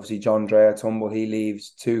happened. Obviously John Dreyer Tumble, he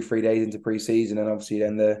leaves 2-3 days into pre-season, and obviously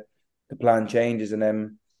then the plan changes. And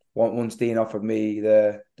then once Dean offered me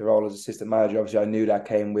the role as assistant manager, obviously I knew that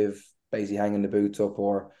came with basically hanging the boots up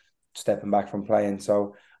or stepping back from playing.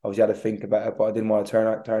 So obviously I had to think about it, but I didn't want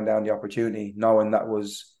to turn down the opportunity, knowing that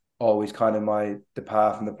was always kind of the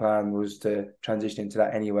path and the plan was to transition into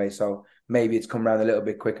that anyway. So maybe it's come around a little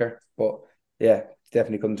bit quicker, but yeah,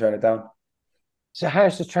 definitely couldn't turn it down. So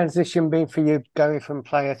how's the transition been for you, going from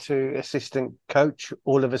player to assistant coach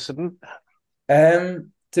all of a sudden?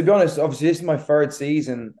 To be honest, obviously this is my third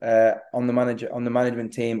season on the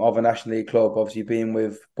management team of a National League club. Obviously being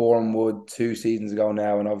with Bournemouth 2 seasons ago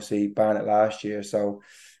now, and obviously Barnet last year. So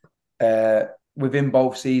within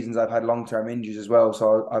both seasons, I've had long-term injuries as well.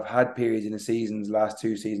 So I've had periods in the seasons, last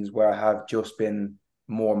 2 seasons, where I have just been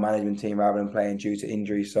more management team rather than playing due to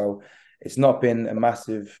injury. So it's not been a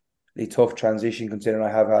massively tough transition, considering I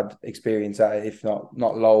have had experience at it, if not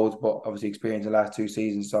loads, but obviously experience in the last 2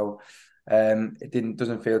 seasons. So it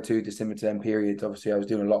doesn't feel too dissimilar to them periods. Obviously I was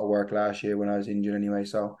doing a lot of work last year when I was injured anyway,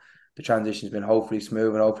 so the transition's been hopefully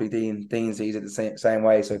smooth, and hopefully Dean sees it the same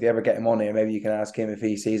way. So if you ever get him on here, maybe you can ask him if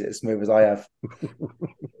he sees it as smooth as I have.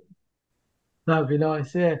 That'd be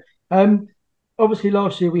nice, yeah. Obviously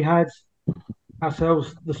last year we had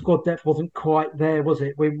ourselves, the squad depth wasn't quite there, was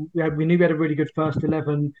it? We knew we had a really good first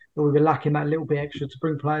 11, but we were lacking that little bit extra to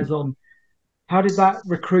bring players on. How did that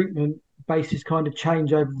recruitment basis kind of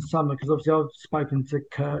change over the summer? Because obviously I've spoken to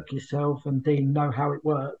Kirk, yourself, and Dean know how it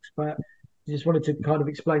works, but I just wanted to kind of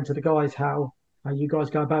explain to the guys how you guys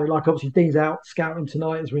go about it. Like obviously Dean's out scouting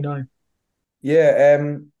tonight, as we know. Yeah,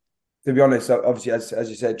 to be honest, obviously as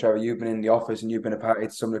you said, Trevor, you've been in the office and you've been a part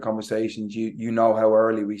of some of the conversations. You know how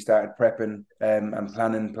early we started prepping and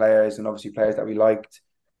planning players, and obviously players that we liked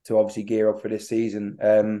to obviously gear up for this season.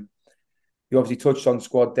 You obviously touched on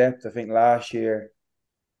squad depth. I think last year,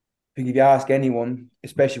 I think if you ask anyone,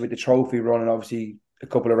 especially with the trophy run and obviously a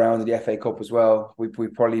couple of rounds of the FA Cup as well, we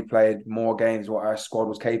probably played more games than what our squad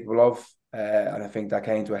was capable of. And I think that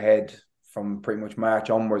came to a head from pretty much March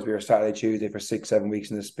onwards. We were Saturday, Tuesday for 6-7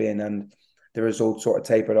 weeks in the spin, and the results sort of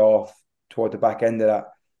tapered off toward the back end of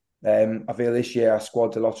that. I feel this year our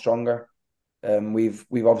squad's a lot stronger. We've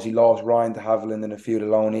obviously lost Ryan de Havilland and a few of the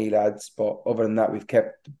loanee lads, but other than that, we've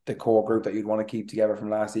kept the core group that you'd want to keep together from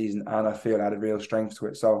last season, and I feel added real strength to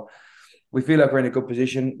it. So we feel like we're in a good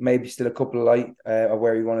position, maybe still a couple of light of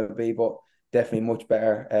where we want to be, but definitely much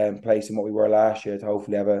better place than what we were last year to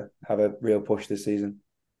hopefully have a real push this season.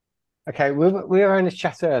 Okay, we were in a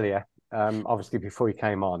chat earlier, obviously before you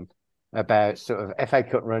came on, about sort of FA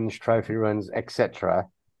Cup runs, trophy runs, etc.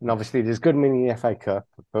 And obviously there's good many in the FA Cup,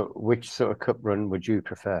 but which sort of cup run would you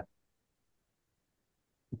prefer?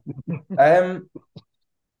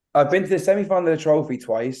 I've been to the semi-final of the trophy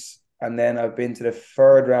twice, and then I've been to the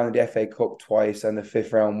third round of the FA Cup twice and the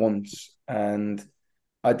fifth round once. And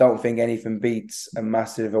I don't think anything beats a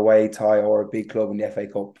massive away tie or a big club in the FA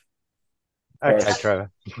Cup. Okay,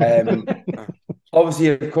 Trevor. Obviously,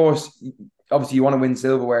 of course, you want to win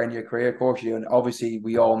silverware in your career, of course you do. And obviously,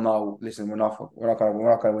 we all know. Listen, we're not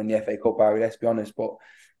going to win the FA Cup, are we? Let's be honest. But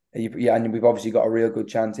and we've obviously got a real good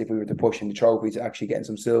chance if we were to push in the trophy to actually getting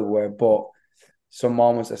some silverware. But some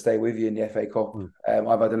moments that stay with you in the FA Cup.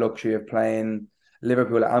 I've had the luxury of playing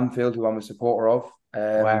Liverpool at Anfield, who I'm a supporter of.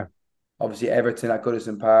 Wow. Obviously, Everton at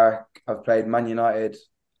Goodison Park. I've played Man United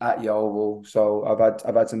at Yeovil, so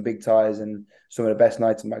I've had some big ties, and some of the best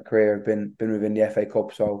nights of my career have been within the FA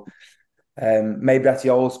Cup. So maybe that's the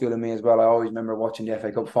old school in me as well. I always remember watching the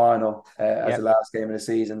FA Cup final as the last game of the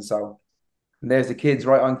season. So and there's the kids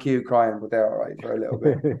right on cue crying, but they're all right for a little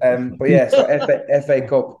bit. But yeah, so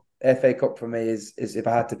FA Cup for me is if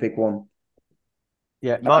I had to pick one.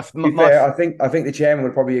 Yeah, to be fair, I think the chairman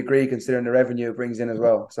would probably agree, considering the revenue it brings in as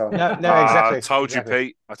well. So no, exactly. I told you,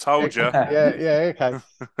 Pete. I told you. Yeah, okay.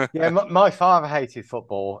 Yeah, my father hated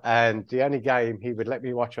football, and the only game he would let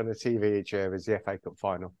me watch on the TV each year was the FA Cup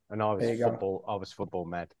final, and I was football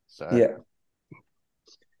mad. So yeah.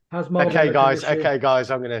 How's Marvin okay, guys.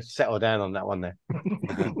 I'm going to settle down on that one there.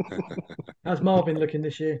 How's Marvin looking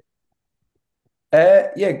this year?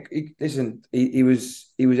 Listen, he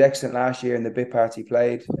was excellent last year in the bit part he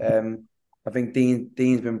played. I think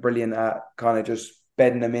Dean's been brilliant at kind of just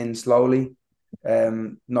bedding him in slowly,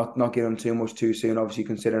 not giving him too much too soon. Obviously,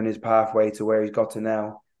 considering his pathway to where he's got to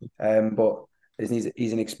now. But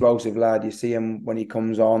he's an explosive lad. You see him when he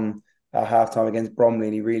comes on at halftime against Bromley,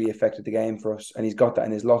 and he really affected the game for us. And he's got that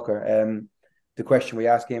in his locker. The question we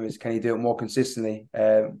ask him is, can he do it more consistently?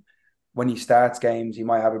 When he starts games, he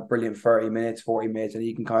might have a brilliant 30 minutes, 40 minutes, and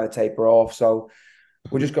he can kind of taper off. So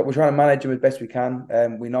we're trying to manage him as best we can.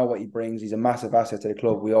 We know what he brings. He's a massive asset to the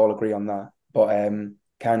club. We all agree on that. But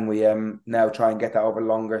can we now try and get that over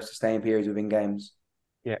longer, sustained periods within games?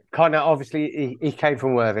 Yeah, Conor, obviously, he came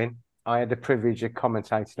from Worthing. I had the privilege of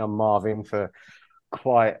commentating on Marvin for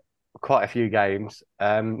quite a few games.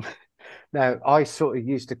 Now, I sort of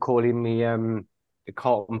used to call him the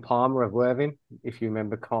Carlton Palmer of Worthing, if you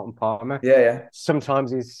remember Carlton Palmer. Yeah.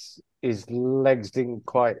 Sometimes his legs didn't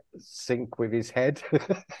quite sync with his head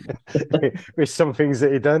with some things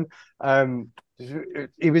that he'd done.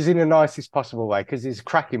 He was in the nicest possible way, because he's a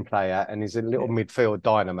cracking player and he's a little midfield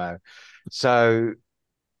dynamo. So,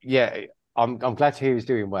 yeah, I'm glad to hear he's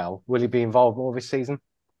doing well. Will he be involved more this season?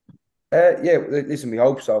 Listen, we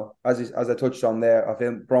hope so. As I touched on there, I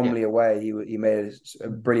think Bromley away, he made a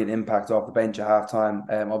brilliant impact off the bench at half time.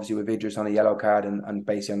 Obviously with Idris on a yellow card and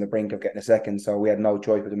basically on the brink of getting a second, so we had no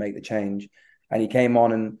choice but to make the change. And he came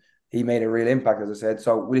on and he made a real impact, as I said.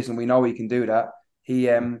 So listen, we know he can do that.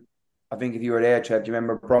 I think if you were there, Trev, do you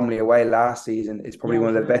remember Bromley away last season? It's probably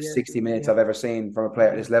one of the best 60 minutes I've ever seen from a player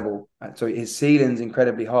at this level. So his ceiling's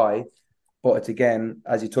incredibly high. But it's, again,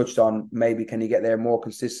 as you touched on, maybe can he get there more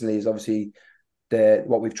consistently is obviously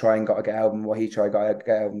what we've tried and got to get out of him, what he tried got to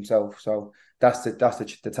get out of himself. So that's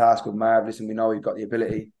the task with Marv. Listen, we know he's got the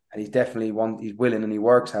ability, and he's definitely he's willing and he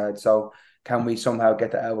works hard. So can we somehow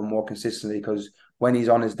get that out of him more consistently? Because when he's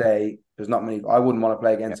on his day, there's not many. I wouldn't want to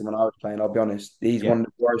play against him when I was playing. I'll be honest. He's one of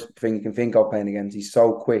the worst things you can think of playing against. He's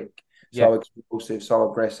so quick, so explosive, so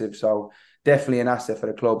aggressive. So definitely an asset for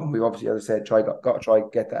the club, and we've obviously, as I said, got to try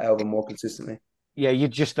get that out of him more consistently. Yeah, you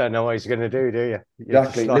just don't know what he's going to do you?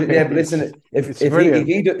 Exactly. But listen, if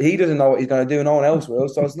he doesn't know what he's going to do, no one else will.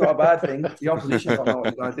 So it's not a bad thing. The opposition don't know what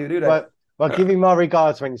he's going to do they? Well, give him my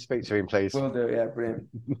regards when you speak to him, please. Will do. Yeah, brilliant.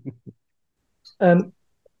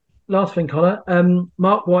 Last thing, Conor.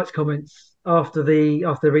 Mark White's comments after the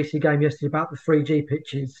recent game yesterday about the 3G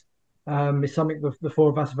pitches is something the four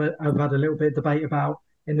of us have had a little bit of debate about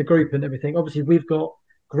in the group and everything. Obviously, we've got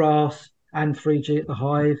grass and 3G at the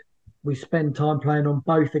Hive. We spend time playing on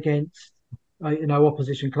both against,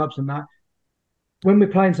 opposition clubs and that. When we're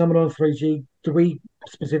playing someone on 3G, do we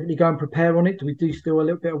specifically go and prepare on it? Do we do still a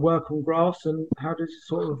little bit of work on grass, and how does it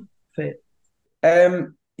sort of fit?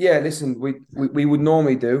 Yeah, listen, we would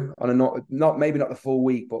normally do on not maybe not the full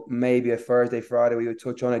week, but maybe a Thursday, Friday we would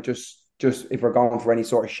touch on it. Just if we're going for any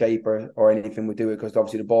sort of shape or anything, we do it, because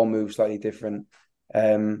obviously the ball moves slightly different.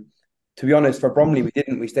 To be honest, for Bromley, we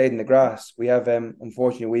didn't. We stayed in the grass. We have,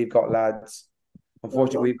 unfortunately, we've got lads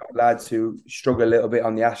who struggle a little bit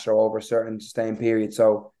on the Astro over a certain sustained period.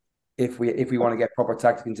 So if we want to get proper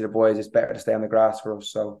tactic into the boys, it's better to stay on the grass for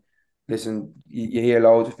us. So listen, you hear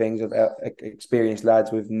loads of things of experienced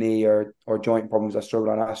lads with knee or joint problems that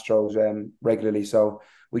struggle on Astros regularly. So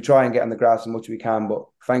we try and get on the grass as much as we can. But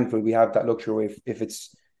thankfully, we have that luxury. If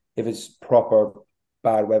it's if it's proper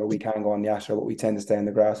bad weather, we can go on the Astro, but we tend to stay in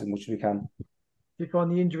the grass as much as we can. Do you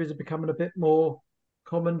find the injuries are becoming a bit more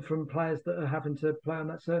common from players that are having to play on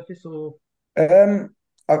that surface, or?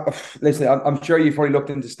 Listen, I'm sure you've probably looked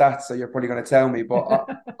into stats, so you're probably going to tell me, but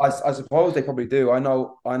I suppose they probably do. I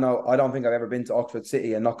know. I don't think I've ever been to Oxford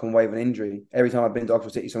City and not come away with an injury. Every time I've been to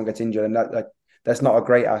Oxford City, someone gets injured, and that's not a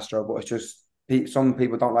great Astro, but it's just some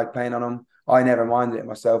people don't like playing on them. I never minded it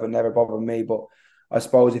myself; it never bothered me. But I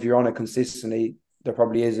suppose if you're on it consistently, there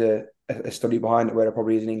probably is a study behind it where there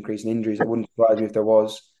probably is an increase in injuries. It wouldn't surprise me if there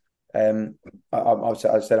was. I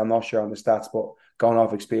said I'm not sure on the stats, but going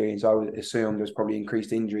off experience, I would assume there's probably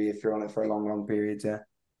increased injury if you're on it for a long periods. Yeah.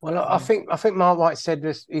 Well, I think Mark White said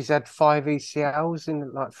this. He's had 5 ECLs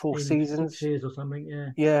in like 4 seasons, 6 years or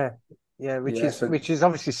something. Yeah, which is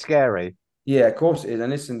obviously scary. Yeah, of course it is.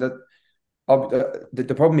 And listen,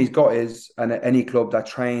 the problem he's got is, and any club that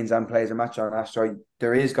trains and plays a match on Astro,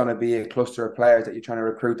 there is going to be a cluster of players that you're trying to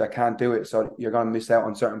recruit that can't do it. So you're going to miss out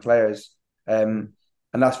on certain players.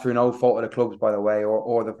 And that's through no fault of the clubs, by the way,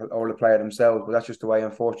 or the player themselves. But that's just the way,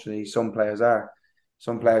 unfortunately, some players are.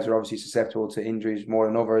 Some players are obviously susceptible to injuries more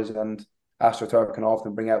than others, and AstroTurf can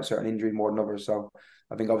often bring out certain injuries more than others. So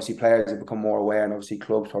I think obviously players have become more aware, and obviously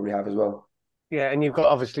clubs probably have as well. Yeah, and you've got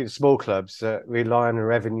obviously the small clubs that rely on the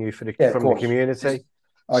revenue from the community.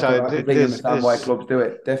 I completely understand why clubs do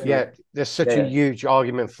it. Definitely. Yeah, there's such a huge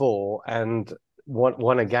argument for and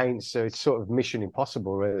one against. So it's sort of mission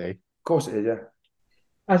impossible, really. Of course it is, yeah.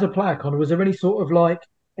 As a player, Conor, was there any sort of like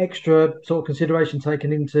extra sort of consideration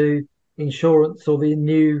taken into insurance or the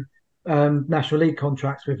new National League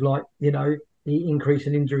contracts with, like, you know, the increase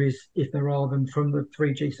in injuries, if there are them, from the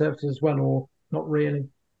 3G services as well, or not really?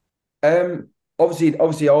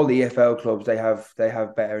 Obviously, all the EFL clubs they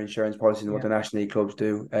have better insurance policies than what the National League clubs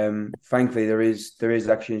do. Thankfully, there is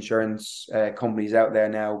actually insurance companies out there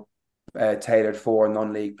now tailored for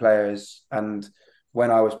non-league players. And when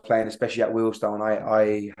I was playing, especially at Wheelstone,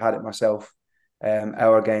 I had it myself.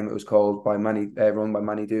 Our game, it was called, by run by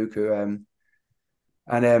Manny Duku.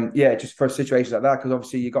 Just for situations like that, because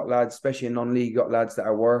obviously you got lads, especially in non-league, you got lads that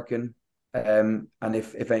are working. And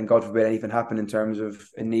if God forbid anything happened in terms of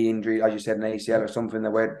a knee injury, as you said, an ACL or something,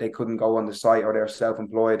 where they couldn't go on the site or they're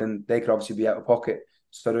self-employed, and they could obviously be out of pocket.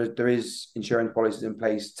 So there is insurance policies in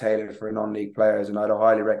place tailored for non-league players, and I'd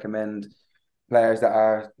highly recommend players that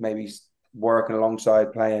are maybe working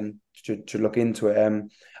alongside playing to look into it.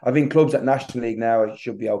 I think clubs at National League now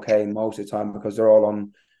should be okay most of the time because they're all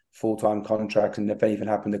on full-time contracts, and if anything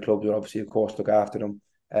happened, the clubs will obviously, of course, look after them.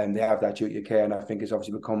 And they have that duty of care, and I think it's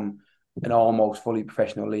obviously become an almost fully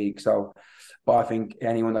professional league. So, but I think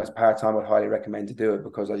anyone that's part-time would highly recommend to do it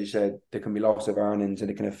because, as you said, there can be loss of earnings and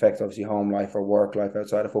it can affect obviously home life or work life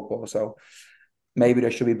outside of football. So maybe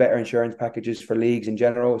there should be better insurance packages for leagues in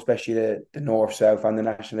general, especially the North, South and the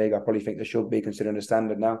National League. I probably think there should be, considering the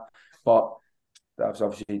standard now. But that's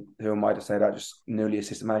obviously, who am I to say that? Just newly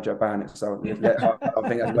assistant manager at Barnet. So I think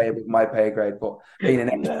that's way above my pay grade. But being an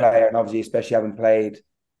ex-player and obviously especially having played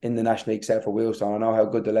in the National League except for Wheelstone, I know how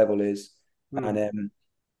good the level is. And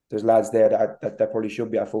there's lads there that probably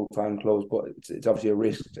should be at full-time clubs, but it's obviously a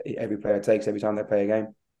risk every player takes every time they play a game.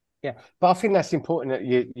 Yeah, but I think that's important that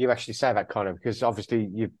you actually say that, Conor, because obviously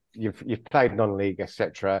you've played non-league,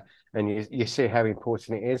 etc., and you see how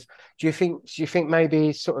important it is. Do you think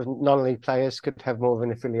maybe sort of non-league players could have more of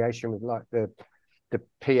an affiliation with like the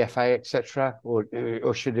PFA, etc.,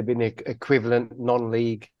 or should there be an equivalent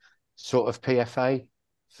non-league sort of PFA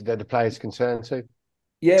that the players concerned to?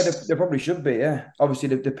 Yeah, there probably should be, yeah. Obviously,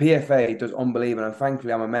 the PFA does unbelievable, and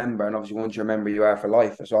thankfully I'm a member, and obviously once you're a member, you are for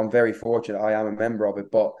life. So I'm very fortunate I am a member of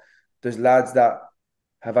it, but there's lads that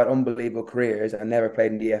have had unbelievable careers and never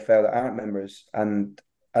played in the EFL that aren't members. And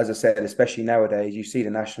as I said, especially nowadays, you see the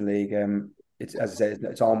National League, it's, as I said,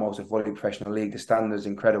 it's almost a fully professional league. The standard's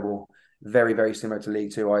incredible, very, very similar to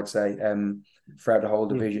League Two, I'd say, throughout the whole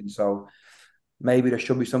division. So maybe there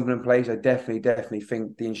should be something in place. I definitely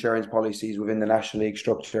think the insurance policies within the National League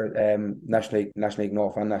structure, National League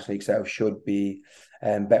North and National League South, should be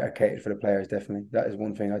better catered for the players. Definitely, that is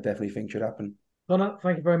one thing I definitely think should happen. Conor,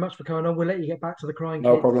 thank you very much for coming on. We'll let you get back to the crying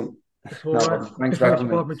No kids. problem. No problem. Thanks for having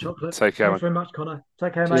me. Chocolate. Take care. Thanks very much, Conor.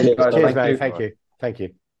 Take care, mate. Cheers, mate. Thank you.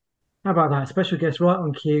 How about that? Special guest right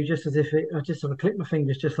on cue, just as if I just sort of clicked my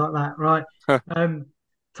fingers just like that, right? Time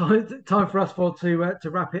for us to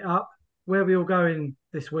wrap it up. Where are we all going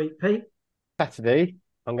this week, Pete? Saturday,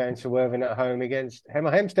 I'm going to Worthing at home against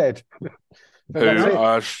Hempstead.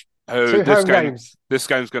 This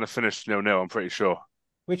game's going to finish 0-0, I'm pretty sure.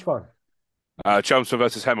 Which one? Chelmsford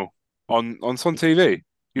versus Hemel on Sun TV.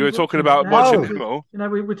 You were talking about watching Hemel. You know,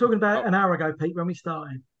 we were talking about an hour ago, Pete, when we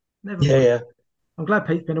started. Never Yeah, mind. yeah. I'm glad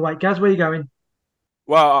Pete's been away. Gaz, where are you going?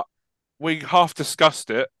 Well, we half discussed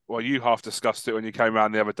it. Well, you half discussed it when you came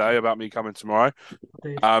around the other day about me coming tomorrow.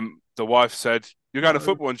 Did. The wife said, "You're going to No.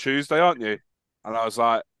 football on Tuesday, aren't you?" And I was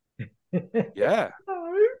like, "Yeah."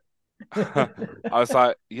 I was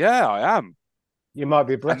like, "Yeah, I am." You might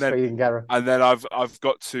be And then, breastfeeding, Gareth. and then I've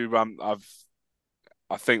got to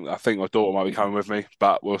I think my daughter might be coming with me,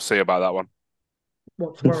 but we'll see about that one.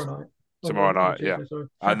 What, tomorrow night? Tomorrow night, Tuesday, yeah. sorry.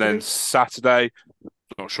 And then Saturday,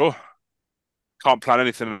 not sure. Can't plan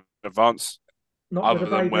anything in advance. Not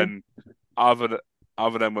with a baby.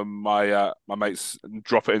 Other than when my mates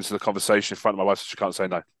drop it into the conversation in front of my wife, so she can't say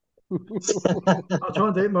no. I'll try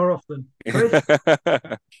and do it more often. Chris?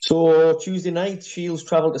 So Tuesday night, Shields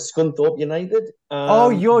travel to Scunthorpe United.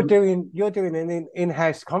 You're doing an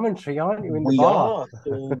in-house commentary, aren't you? In the We bar. are.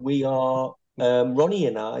 So we are. Ronnie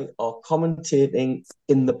and I are commentating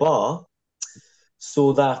in the bar,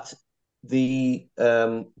 so that the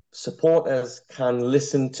supporters can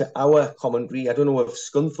listen to our commentary. I don't know if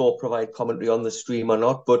Scunthorpe provide commentary on the stream or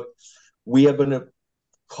not, but we are going to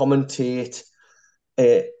commentate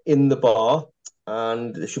in the bar,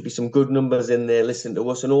 and there should be some good numbers in there listening to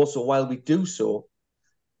us. And also, while we do so,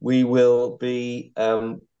 we will be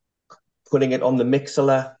putting it on the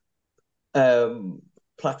Mixlr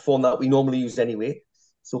platform that we normally use anyway.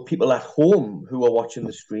 So people at home who are watching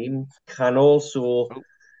the stream can also,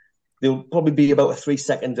 there'll probably be about a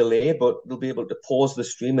 3-second delay, but they'll be able to pause the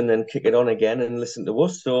stream and then kick it on again and listen to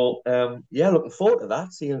us. So looking forward to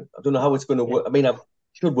that. See, I don't know how it's going to work. I mean, it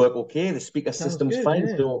should work okay. The speaker system's good, fine.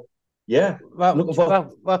 yeah. So yeah.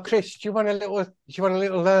 Well, Chris, do you want a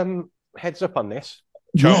little heads up on this?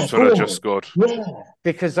 Chelmsford have just scored. Yeah.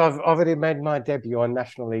 Because I've already made my debut on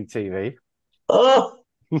National League TV. Oh.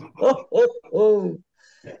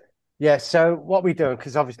 Yeah, so what we're doing,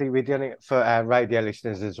 because obviously we're doing it for our radio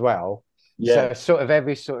listeners as well. Yeah. So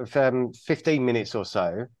every 15 minutes or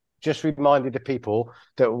so, just reminded the people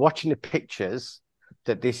that are watching the pictures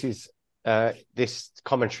that this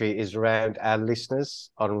commentary is around our listeners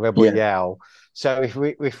on Rebel Yell. So if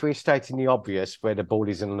we're stating the obvious where the ball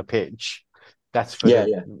is on the pitch, that's for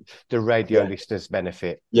the radio listeners'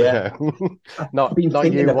 benefit. Yeah. Not you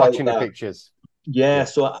watching the pictures. Yeah,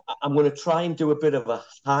 so I'm going to try and do a bit of a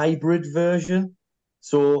hybrid version.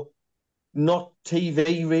 So not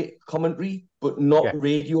TV commentary, but not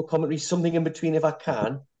radio commentary, something in between if I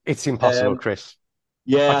can. It's impossible, Chris.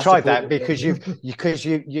 Yeah, I tried that because you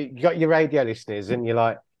got your radio listeners and you're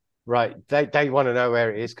like, right, they want to know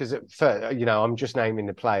where it is because I'm just naming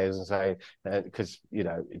the players and saying because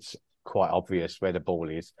it's quite obvious where the ball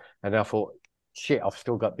is, and I thought, shit, I've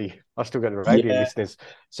still got the radio listeners.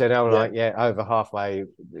 So now I'm like, over halfway,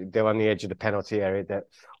 they're on the edge of the penalty area, that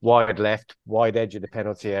wide left, wide edge of the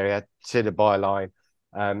penalty area to the byline.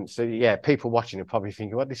 People watching are probably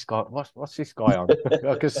thinking, what's this guy on?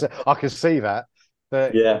 I can see that.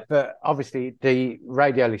 But obviously the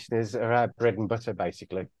radio listeners are our bread and butter,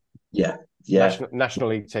 basically. Yeah. National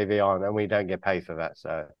League TV on, and we don't get paid for that.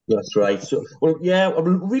 So that's right. So,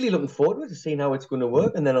 I'm really looking forward to seeing how it's going to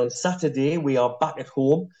work. And then on Saturday, we are back at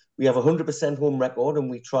home. We have 100% home record, and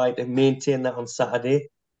we try to maintain that on Saturday.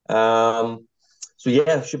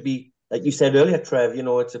 It should be, like you said earlier, Trev.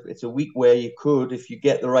 It's a week where you could, if you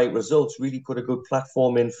get the right results, really put a good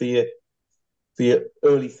platform in for your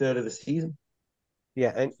early third of the season.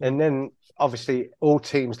 Yeah, and then obviously all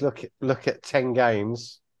teams look at 10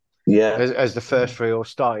 games. As the first real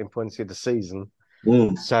starting point of the season.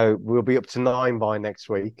 So we'll be up to 9 by next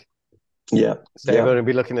week. So everyone will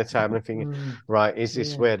be looking at the table and thinking, right, is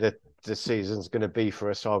this where the season's going to be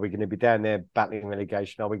for us? Are we going to be down there battling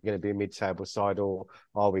relegation? Are we going to be a mid-table side, or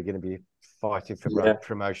are we going to be fighting for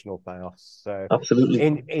promotional playoffs? So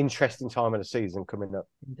absolutely interesting time of the season coming up.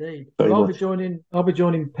 Indeed. Well, I'll be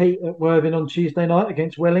joining Pete at Worthing on Tuesday night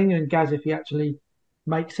against Welling, and Gaz if he actually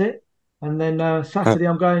makes it. And then Saturday,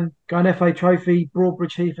 I'm going FA Trophy,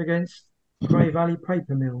 Broadbridge Heath against Grey Valley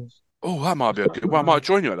Paper Mills. Oh, that might be a good one. I might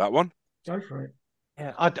join you at that one. Go for it.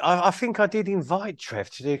 Yeah, I think I did invite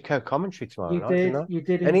Trev to do co-commentary tomorrow night. You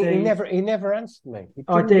did, and indeed. he never answered me.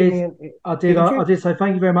 I did say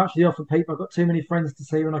thank you very much for the offer, Pete. I've got too many friends to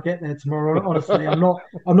see when I get there tomorrow. Honestly, I'm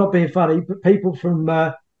not being funny, but people from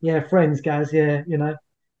friends, Gaz, Don't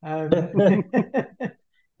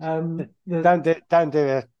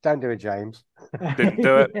do it, James. Didn't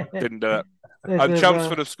do it.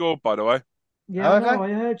 Chelmsford have scored, by the way. Yeah, I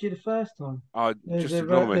heard you the first time. Just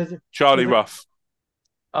ignore me. Charlie Ruff.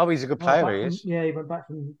 Oh, he's a good player. He is. Yeah, he went back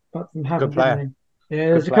from Havant, good player. didn't he? Yeah,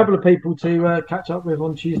 there's a couple of people to catch up with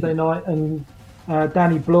on Tuesday night, and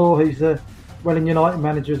Danny Blore, who's the Welling United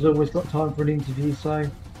manager, has always got time for an interview. So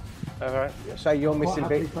All right. So you're missing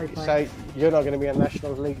big. So you're not going to be on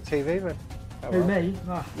National League TV then? Who, me?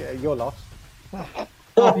 Oh. Yeah, you're lost.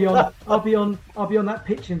 I'll be on that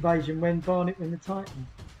pitch invasion when Barnet win the title.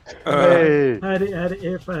 Heard it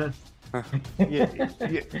here first.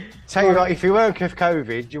 Tell you what, if you weren't have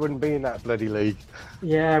COVID, you wouldn't be in that bloody league.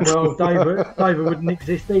 Yeah, well, Dover wouldn't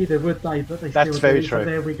exist either, would they? But they That's still very do. true. So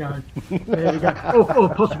there we go. There we go. Or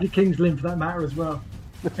possibly Kings Lynn for that matter as well.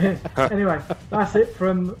 Anyway, that's it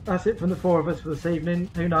from the four of us for this evening.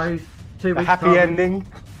 Who knows? 2 weeks. Happy ending.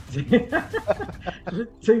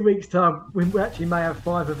 2 weeks time, we actually may have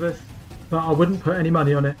 5 of us, but I wouldn't put any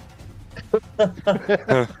money on it.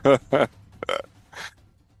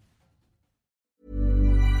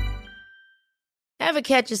 Ever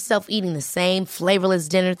catch yourself eating the same flavorless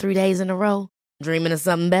dinner 3 days in a row? Dreaming of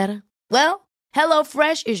something better? Well,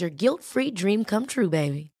 HelloFresh is your guilt-free dream come true,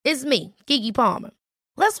 baby. It's me, Keke Palmer.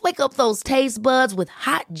 Let's wake up those taste buds with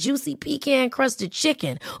hot, juicy pecan-crusted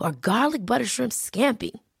chicken or garlic butter shrimp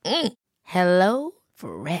scampi. Hello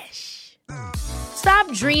Fresh.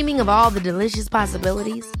 Stop dreaming of all the delicious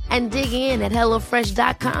possibilities and dig in at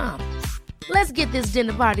HelloFresh.com. Let's get this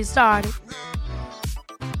dinner party started.